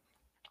 but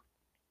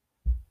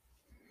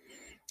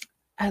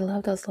I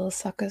love those little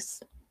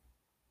suckers.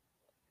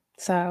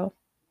 So,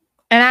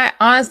 and I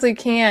honestly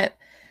can't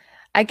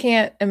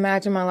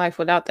imagine my life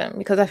without them,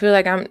 because I feel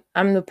like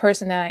I'm the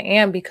person that I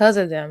am because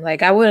of them.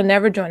 I would have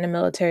never joined the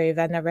military if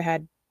I never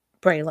had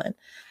Braylon.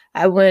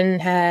 I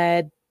wouldn't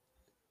had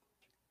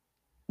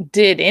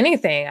did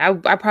anything. I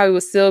probably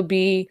would still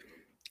be,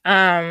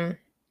 if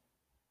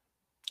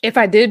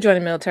I did join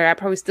the military, I'd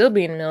probably still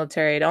be in the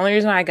military. The only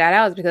reason why I got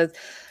out is because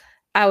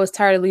I was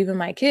tired of leaving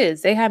my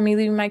kids. They had me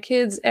leaving my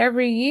kids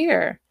every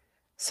year.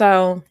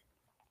 So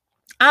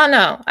I don't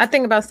know. I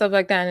think about stuff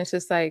like that, and it's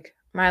just like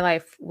my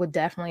life would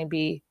definitely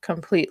be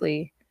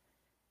completely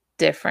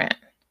different.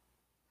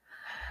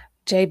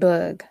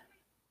 J-Bug,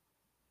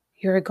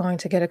 you're going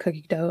to get a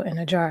cookie dough in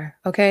a jar,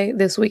 okay,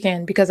 this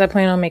weekend, because I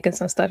plan on making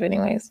some stuff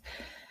anyways.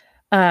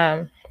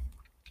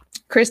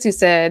 Christy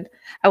said,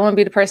 I wouldn't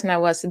be the person I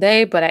was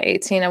today, but at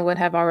 18, I would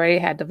have already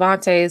had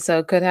Devontae,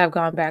 so could have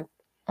gone back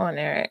on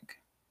Eric.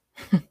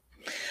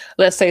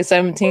 Let's say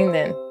 17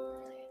 then.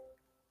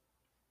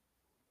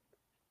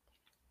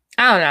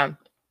 I don't know.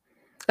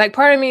 Like,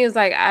 part of me is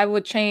like, I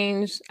would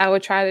try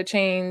to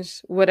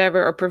change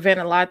whatever or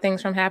prevent a lot of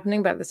things from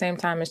happening. But at the same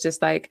time, it's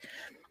just like,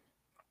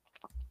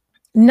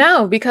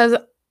 no, because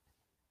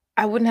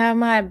I wouldn't have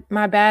my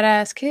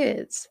badass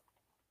kids.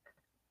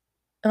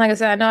 And like I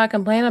said, I know I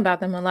complain about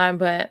them a lot,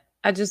 but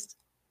I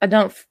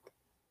don't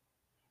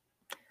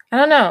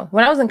know.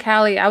 When I was in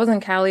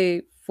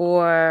Cali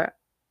for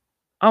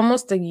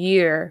almost a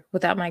year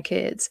without my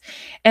kids.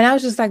 And I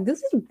was just like,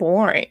 this is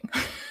boring.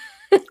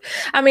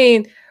 I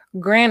mean,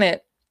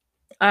 granted,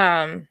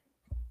 I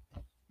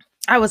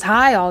was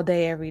high all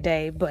day, every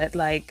day, but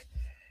like,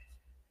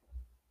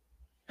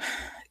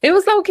 it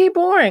was low-key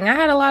boring. I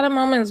had a lot of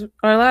moments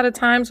or a lot of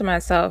time to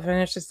myself,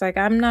 and it's just like,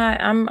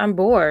 I'm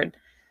bored.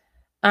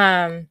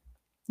 I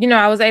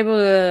was able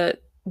to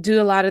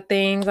do a lot of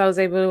things. I was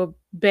able to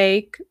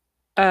bake,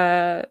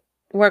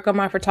 work on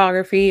my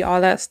photography,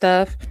 all that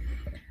stuff.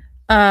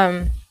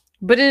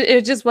 But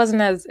it just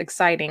wasn't as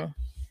exciting.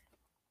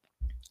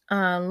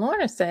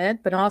 Lorna said,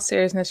 but in all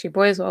seriousness, your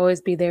boys will always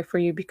be there for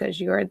you because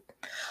you are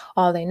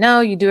all they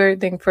know. You do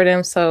everything for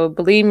them. So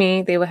believe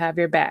me, they will have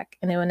your back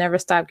and they will never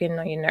stop getting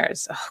on your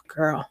nerves. Oh,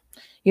 girl,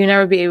 you'll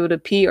never be able to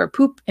pee or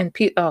poop in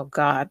peace. Oh,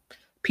 God,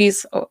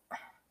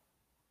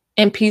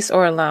 in peace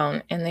or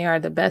alone. And they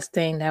are the best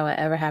thing that will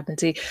ever happen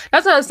to you.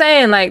 That's what I'm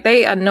saying. Like,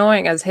 they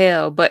annoying as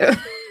hell, but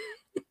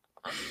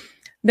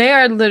they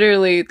are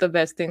literally the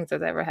best things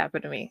that's ever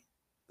happened to me.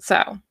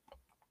 So,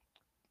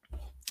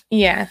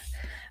 yeah.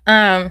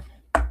 And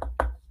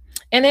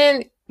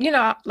then,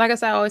 like I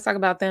said, I always talk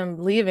about them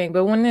leaving,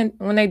 but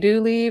when they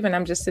do leave and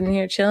I'm just sitting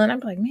here chilling,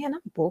 I'm like, man,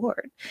 I'm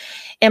bored.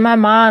 And my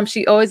mom,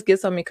 she always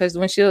gets on me because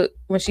when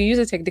she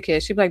usually take the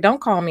kids, she'd be like,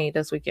 don't call me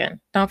this weekend.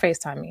 Don't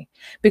FaceTime me,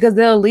 because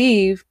they'll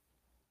leave.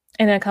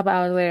 And then a couple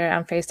hours later,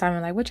 I'm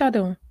FaceTiming like, what y'all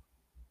doing?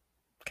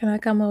 Can I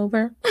come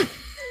over?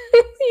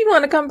 You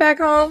want to come back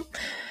home?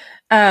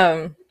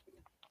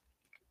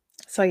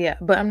 So yeah,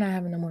 but I'm not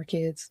having no more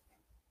kids.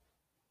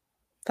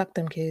 Fuck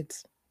them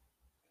kids.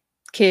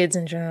 Kids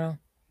in general.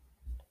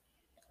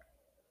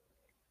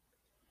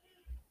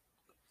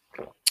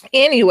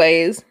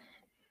 Anyways,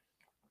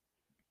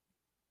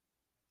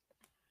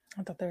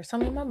 I thought there was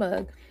something in my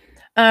bug.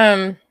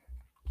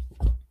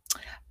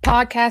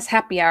 Podcast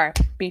happy hour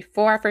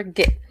before I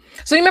forget.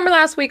 So you remember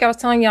last week I was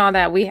telling y'all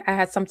that I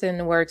had something in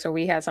the works, or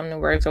we had something in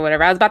the works or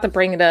whatever. I was about to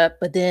bring it up,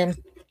 but then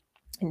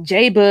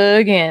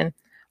J-Bug and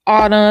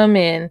Autumn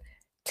and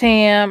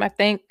Tam, I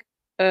think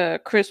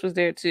Chris was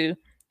there too,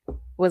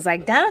 was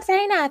like, don't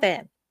say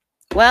nothing.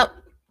 Well,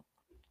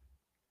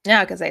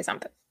 now I can say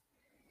something.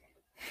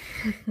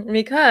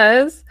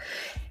 Because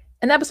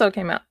an episode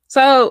came out.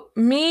 So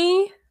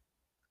me,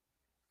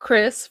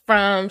 Chris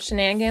from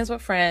Shenanigans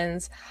with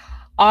Friends,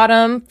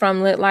 Autumn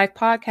from Lit Life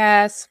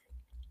Podcast,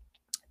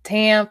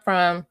 Tam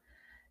from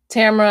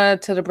Tamara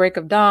to the Break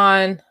of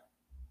Dawn,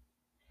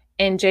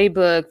 and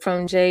J-Bug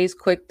from Jay's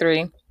Quick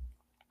 3.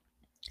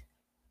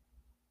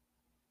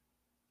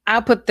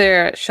 I'll put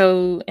their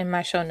show in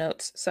my show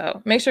notes.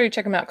 So make sure you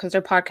check them out because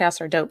their podcasts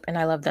are dope and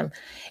I love them.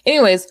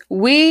 Anyways,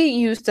 we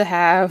used to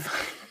have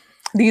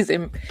these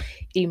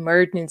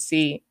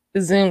emergency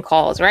Zoom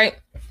calls, right?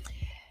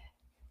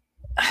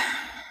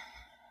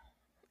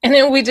 And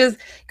then we just,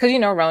 because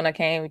Rona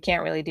came, we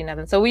can't really do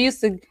nothing. So we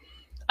used to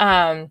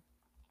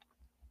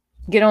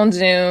get on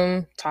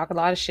Zoom, talk a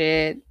lot of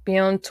shit, be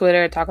on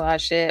Twitter, talk a lot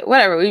of shit,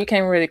 whatever. We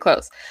became really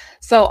close.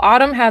 So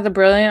Autumn had the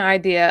brilliant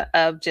idea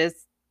of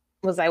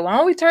was like, why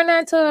don't we turn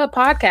that into a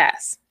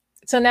podcast?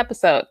 It's an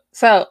episode.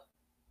 So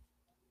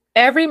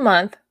every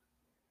month,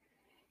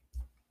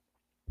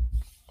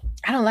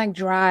 I don't like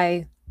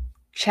dry,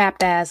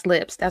 chapped ass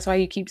lips. That's why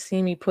you keep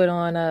seeing me put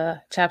on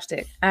a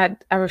chapstick. I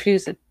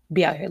refuse to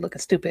be out here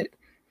looking stupid.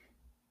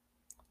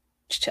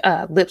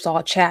 Lips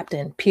all chapped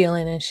and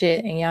peeling and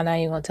shit. And y'all now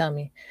you're gonna tell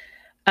me.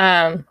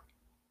 That's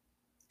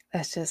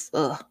just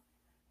ugh.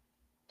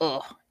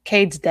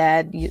 Cade's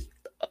dad.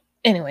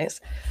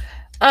 Anyways.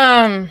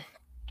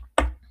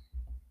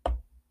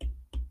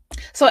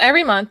 So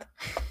every month,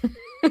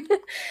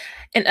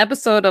 an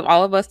episode of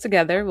All of Us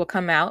Together will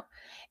come out.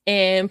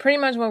 And pretty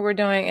much what we're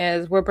doing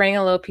is we're bringing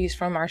a little piece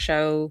from our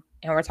show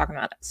and we're talking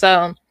about it.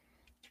 So,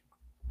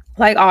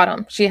 like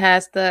Autumn, she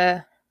has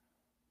the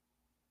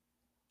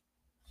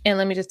And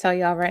let me just tell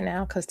y'all right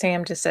now, because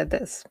Tam just said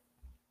this.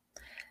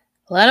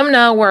 Let them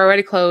know we're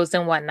already closed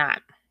and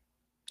whatnot.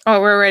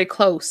 Oh, we're already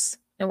close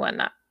and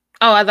whatnot.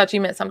 Oh, I thought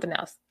you meant something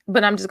else.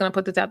 But I'm just going to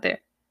put this out there.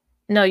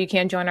 No, you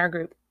can't join our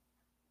group.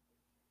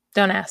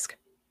 Don't ask.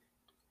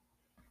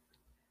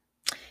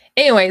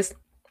 Anyways,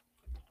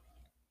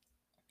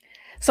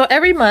 so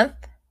every month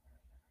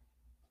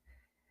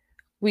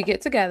we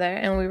get together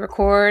and we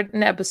record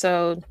an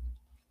episode.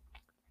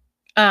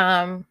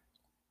 And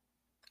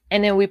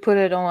then we put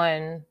it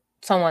on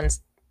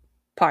someone's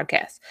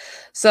podcast.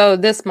 So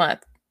this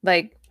month,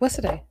 like, what's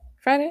today?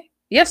 Friday?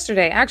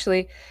 Yesterday,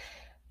 actually,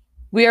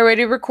 we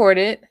already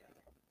recorded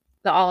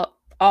the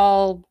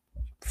all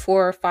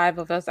 4 or 5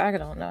 of us. I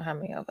don't know how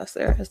many of us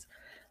there is.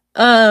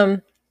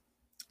 And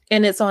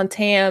it's on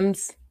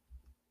Tam's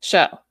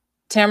show,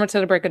 Tamara to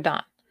the Break of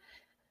Dawn.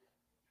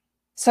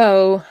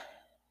 So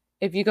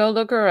if you go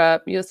look her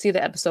up, you'll see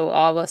the episode of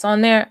all of us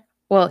on there.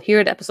 Well,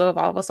 hear the episode of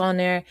all of us on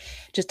there,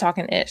 just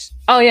talking ish.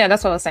 Oh yeah,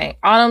 that's what I was saying.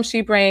 Autumn,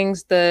 she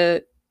brings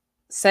the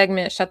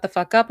segment Shut the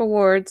Fuck Up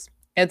Awards.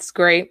 It's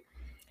great.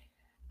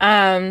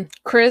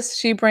 Chris,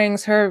 she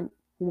brings her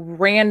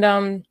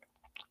random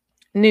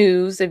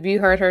news. If you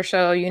heard her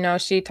show, you know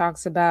she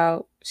talks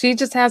about, she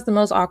just has the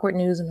most awkward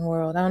news in the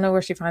world. I don't know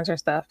where she finds her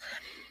stuff.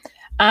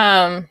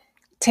 Tam,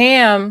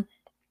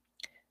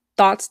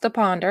 Thoughts to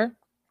Ponder.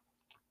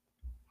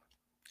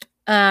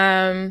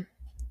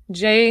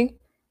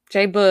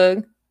 Jay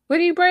Boog, what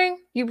do you bring?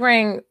 You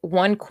bring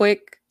one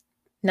quick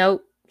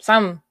note,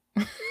 some.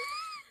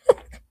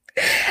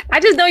 I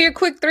just know your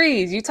quick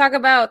threes. You talk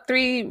about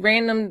 3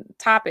 random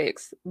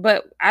topics,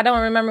 but I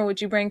don't remember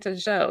what you bring to the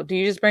show. Do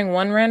you just bring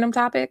one random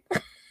topic?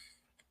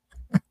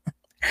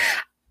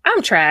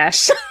 I'm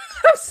trash.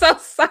 I'm so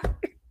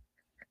sorry.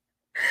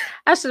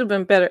 I should have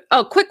been better.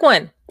 Oh, quick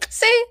one.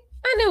 See,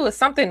 I knew it was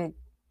something.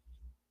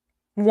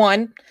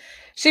 One.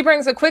 She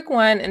brings a quick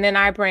one, and then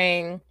I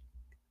bring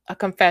a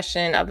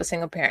confession of a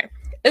single parent.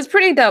 It's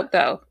pretty dope,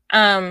 though.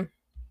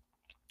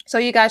 So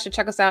you guys should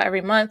check us out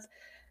every month.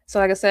 So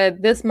like I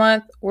said, this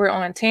month we're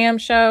on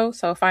Tam's show.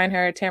 So find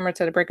her, Tamara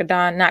to the Break of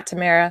Dawn, not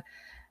Tamara.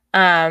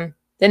 The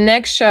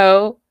next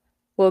show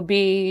will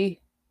be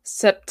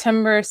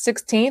September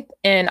 16th,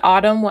 and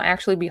Autumn will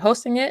actually be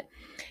hosting it.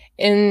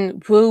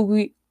 And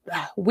we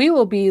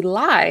will be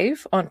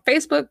live on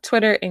Facebook,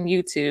 Twitter, and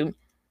YouTube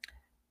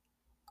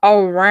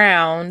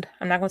around,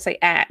 I'm not going to say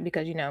at,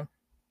 because, you know,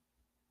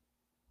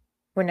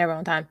 we're never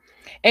on time,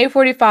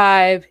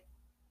 8:45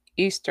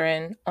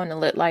 Eastern on the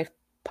Lit Life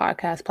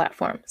podcast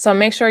platform. So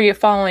make sure you're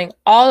following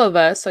all of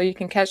us so you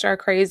can catch our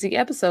crazy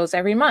episodes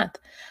every month.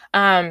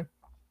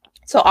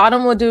 So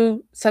Autumn will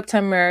do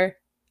September.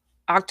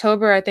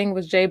 October, I think,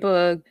 was J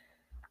Boog.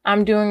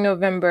 I'm doing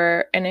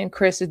November, and then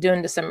Chris is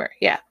doing December.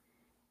 Yeah.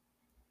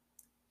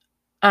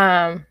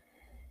 Damn,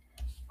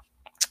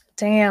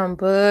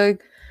 Boog.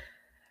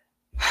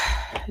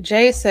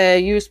 Jay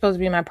said, you were supposed to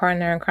be my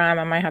partner in crime.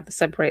 I might have to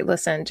separate.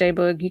 Listen, J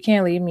Boog, you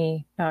can't leave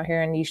me out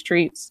here in these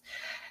streets.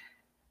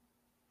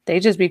 They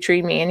just be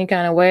treating me any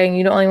kind of way, and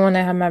you're the only one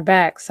that have my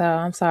back, so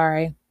I'm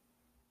sorry.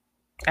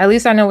 At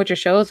least I know what your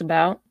show is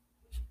about.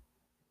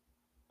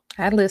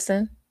 I'd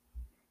listen.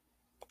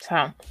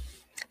 So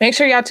make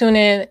sure y'all tune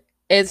in.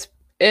 It's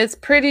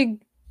pretty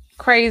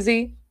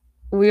crazy.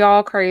 We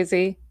all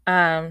crazy.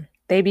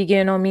 They be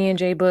getting on me and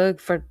J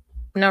Boog for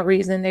no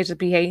reason. They just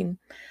be hating.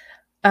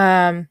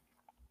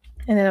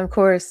 And then of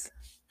course,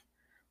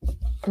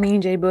 me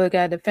and J Boog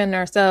gotta defend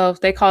ourselves.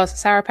 They call us the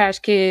Sour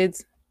Patch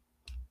Kids.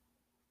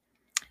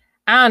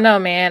 I don't know,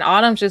 man.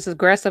 Autumn's just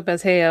aggressive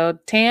as hell.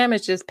 Tam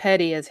is just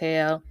petty as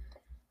hell.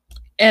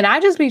 And I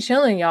just be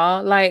chilling,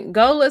 y'all. Like,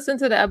 go listen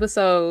to the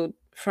episode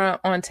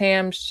on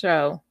Tam's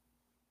show.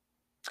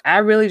 I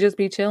really just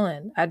be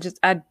chilling. I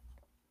don't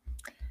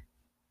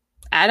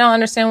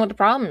understand what the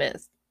problem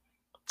is.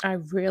 I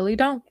really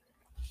don't.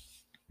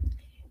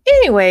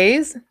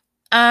 Anyways,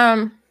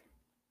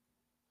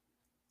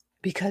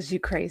 because you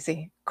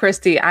crazy.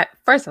 Christy,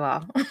 first of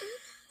all,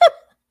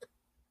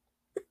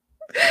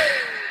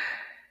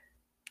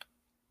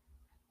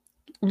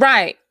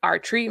 right, our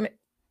treatment's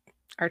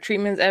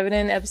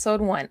evident in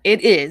episode 1.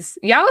 It is.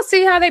 Y'all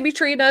see how they be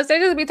treating us? They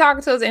just be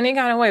talking to us any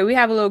kind of way. We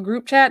have a little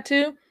group chat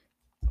too.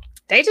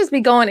 They just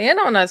be going in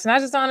on us, and I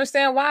just don't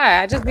understand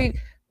why. I just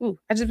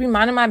be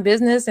minding my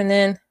business, and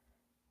then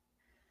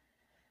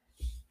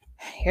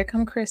here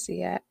come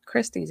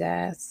Christy's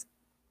ass.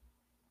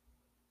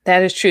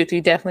 That is truth.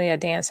 You definitely a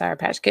Dan Sour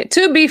Patch Kid.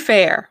 To be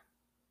fair,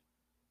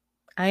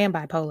 I am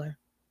bipolar.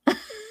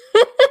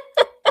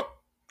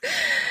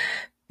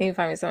 You can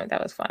find me something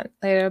that was fun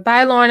later.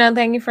 Bye, Lorna.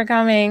 Thank you for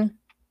coming.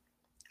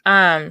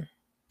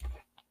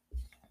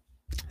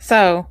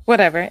 So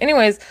whatever.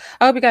 Anyways,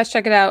 I hope you guys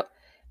check it out.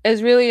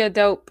 It's really a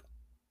dope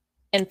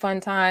and fun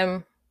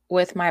time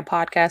with my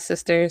podcast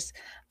sisters.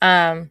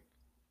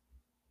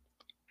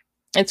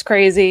 It's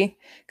crazy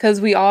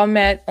because we all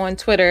met on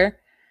Twitter.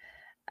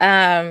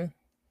 And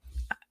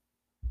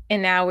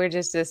now we're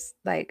just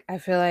like, I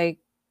feel like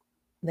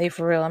they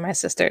for real are my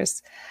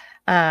sisters.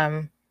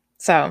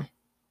 So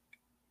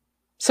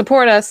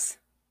support us.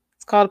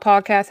 It's called a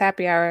podcast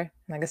happy hour.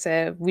 Like I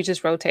said, we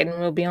just rotate and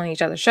we'll be on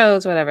each other's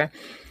shows, whatever.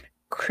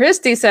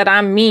 Christy said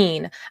I'm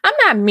mean. I'm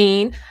not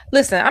mean.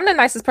 Listen, I'm the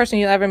nicest person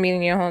you'll ever meet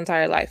in your whole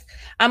entire life.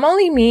 I'm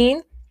only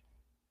mean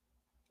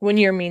when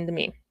you're mean to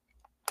me.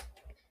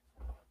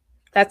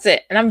 That's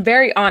it. And I'm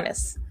very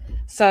honest.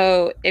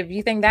 So if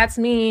you think that's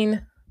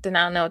mean, then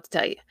I don't know what to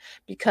tell you.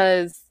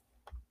 Because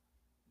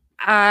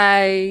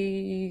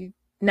I'm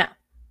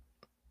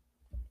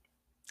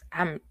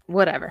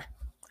whatever.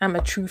 I'm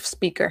a truth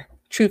speaker,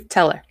 truth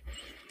teller.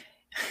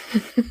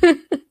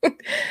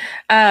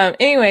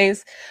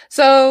 Anyways,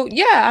 so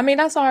yeah, I mean,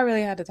 that's all I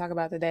really had to talk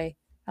about today.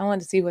 I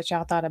wanted to see what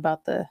y'all thought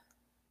about the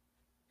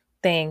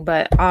thing,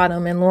 but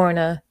Autumn and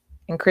Lorna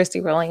and Christy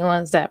were only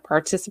ones that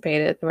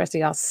participated. The rest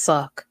of y'all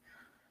suck.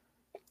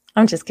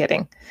 I'm just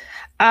kidding.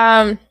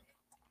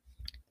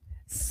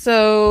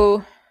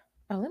 So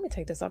let me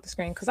take this off the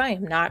screen because I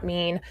am not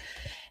mean.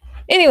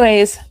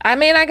 Anyways, I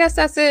mean, I guess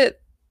that's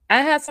it.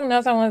 I had something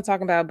else I wanted to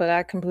talk about, but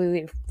I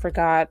completely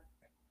forgot.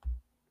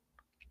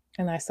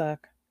 And I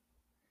suck.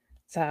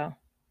 So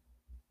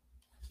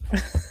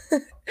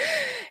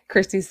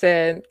Christy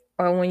said,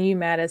 or when you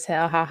mad as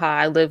hell, haha,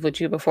 I lived with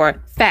you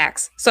before.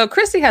 Facts. So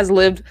Christy has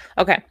lived.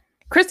 Okay.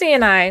 Christy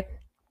and I,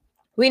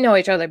 we know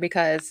each other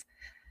because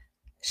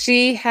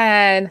she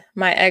had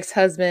my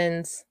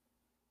ex-husband's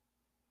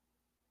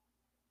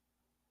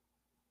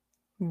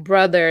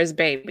brother's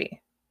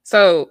baby.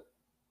 So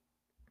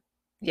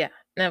yeah.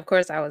 And of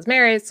course I was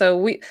married. So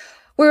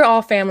we're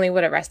all family,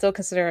 whatever. I still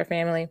consider her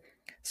family.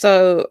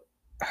 So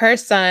her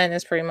son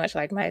is pretty much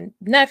like my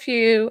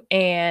nephew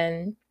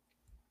and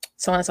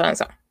so on, so on,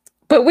 so on.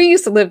 But we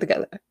used to live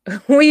together.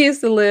 We used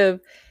to live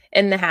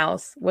in the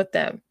house with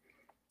them.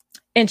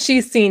 And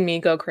she's seen me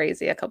go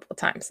crazy a couple of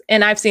times.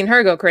 And I've seen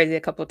her go crazy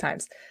a couple of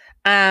times.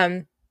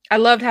 I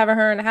loved having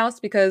her in the house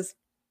because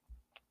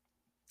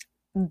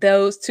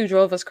those two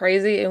drove us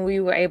crazy and we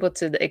were able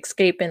to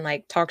escape and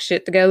like talk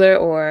shit together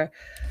or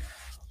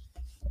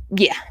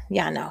yeah,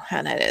 I know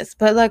how that is.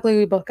 But luckily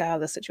we both got out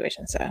of the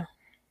situation, so.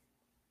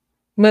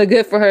 But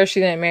good for her, she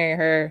didn't marry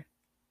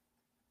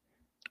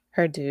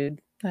her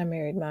dude. I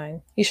married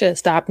mine. You should have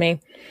stopped me.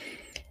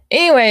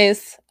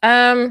 Anyways,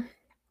 last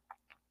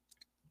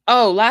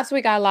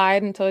week I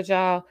lied and told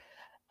y'all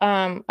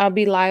I'll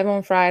be live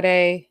on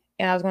Friday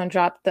and I was going to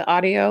drop the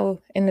audio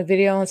in the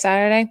video on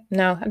Saturday.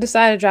 No, I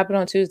decided to drop it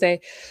on Tuesday.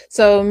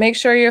 So make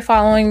sure you're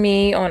following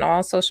me on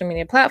all social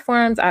media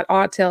platforms at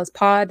Audtales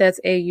Pod. That's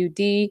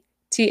AUDTALES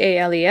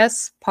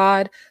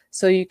Pod.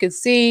 So you can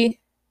see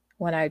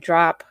when I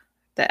drop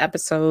the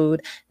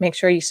episode. Make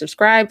sure you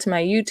subscribe to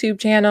my YouTube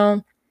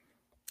channel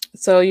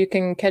so you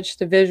can catch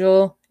the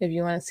visual if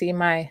you want to see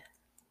my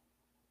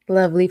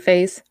lovely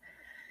face.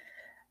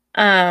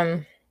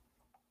 All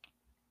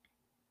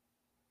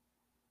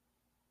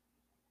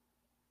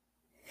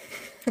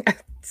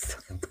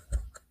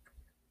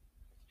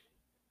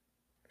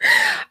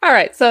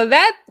right, so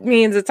that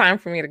means it's time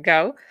for me to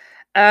go.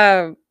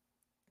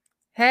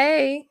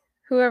 Hey,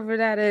 whoever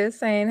that is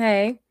saying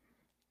hey,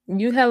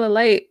 you hella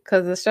late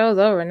because the show's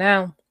over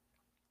now.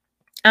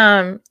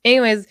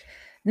 Anyways,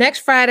 next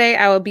Friday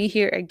I will be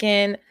here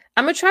again.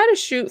 I'm gonna try to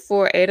shoot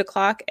for 8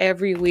 o'clock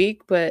every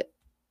week, but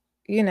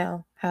you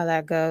know how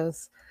that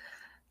goes.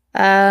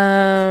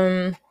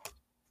 I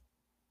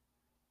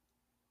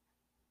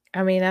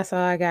mean, that's all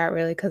I got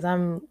really, because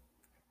I'm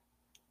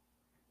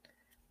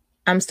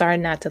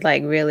starting not to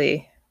like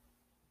really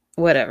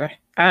whatever.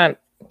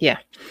 Yeah.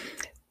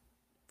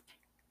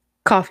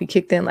 Coffee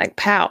kicked in like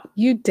pow.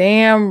 You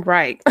damn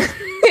right.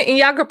 And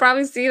y'all could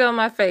probably see it on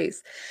my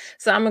face.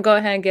 So I'm gonna go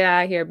ahead and get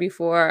out of here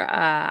before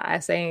I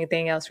say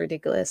anything else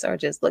ridiculous or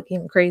just look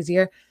even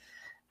crazier.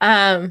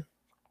 So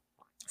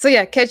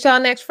yeah, catch y'all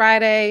next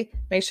Friday.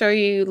 Make sure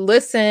you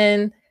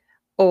listen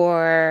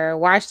or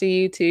watch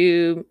the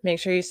YouTube. Make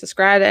sure you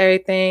subscribe to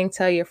everything.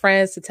 Tell your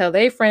friends to tell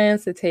their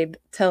friends to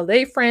tell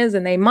their friends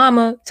and their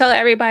mama. Tell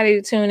everybody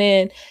to tune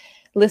in,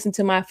 listen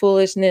to my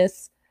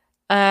foolishness.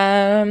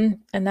 And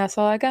that's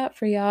all I got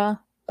for y'all.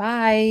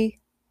 Bye.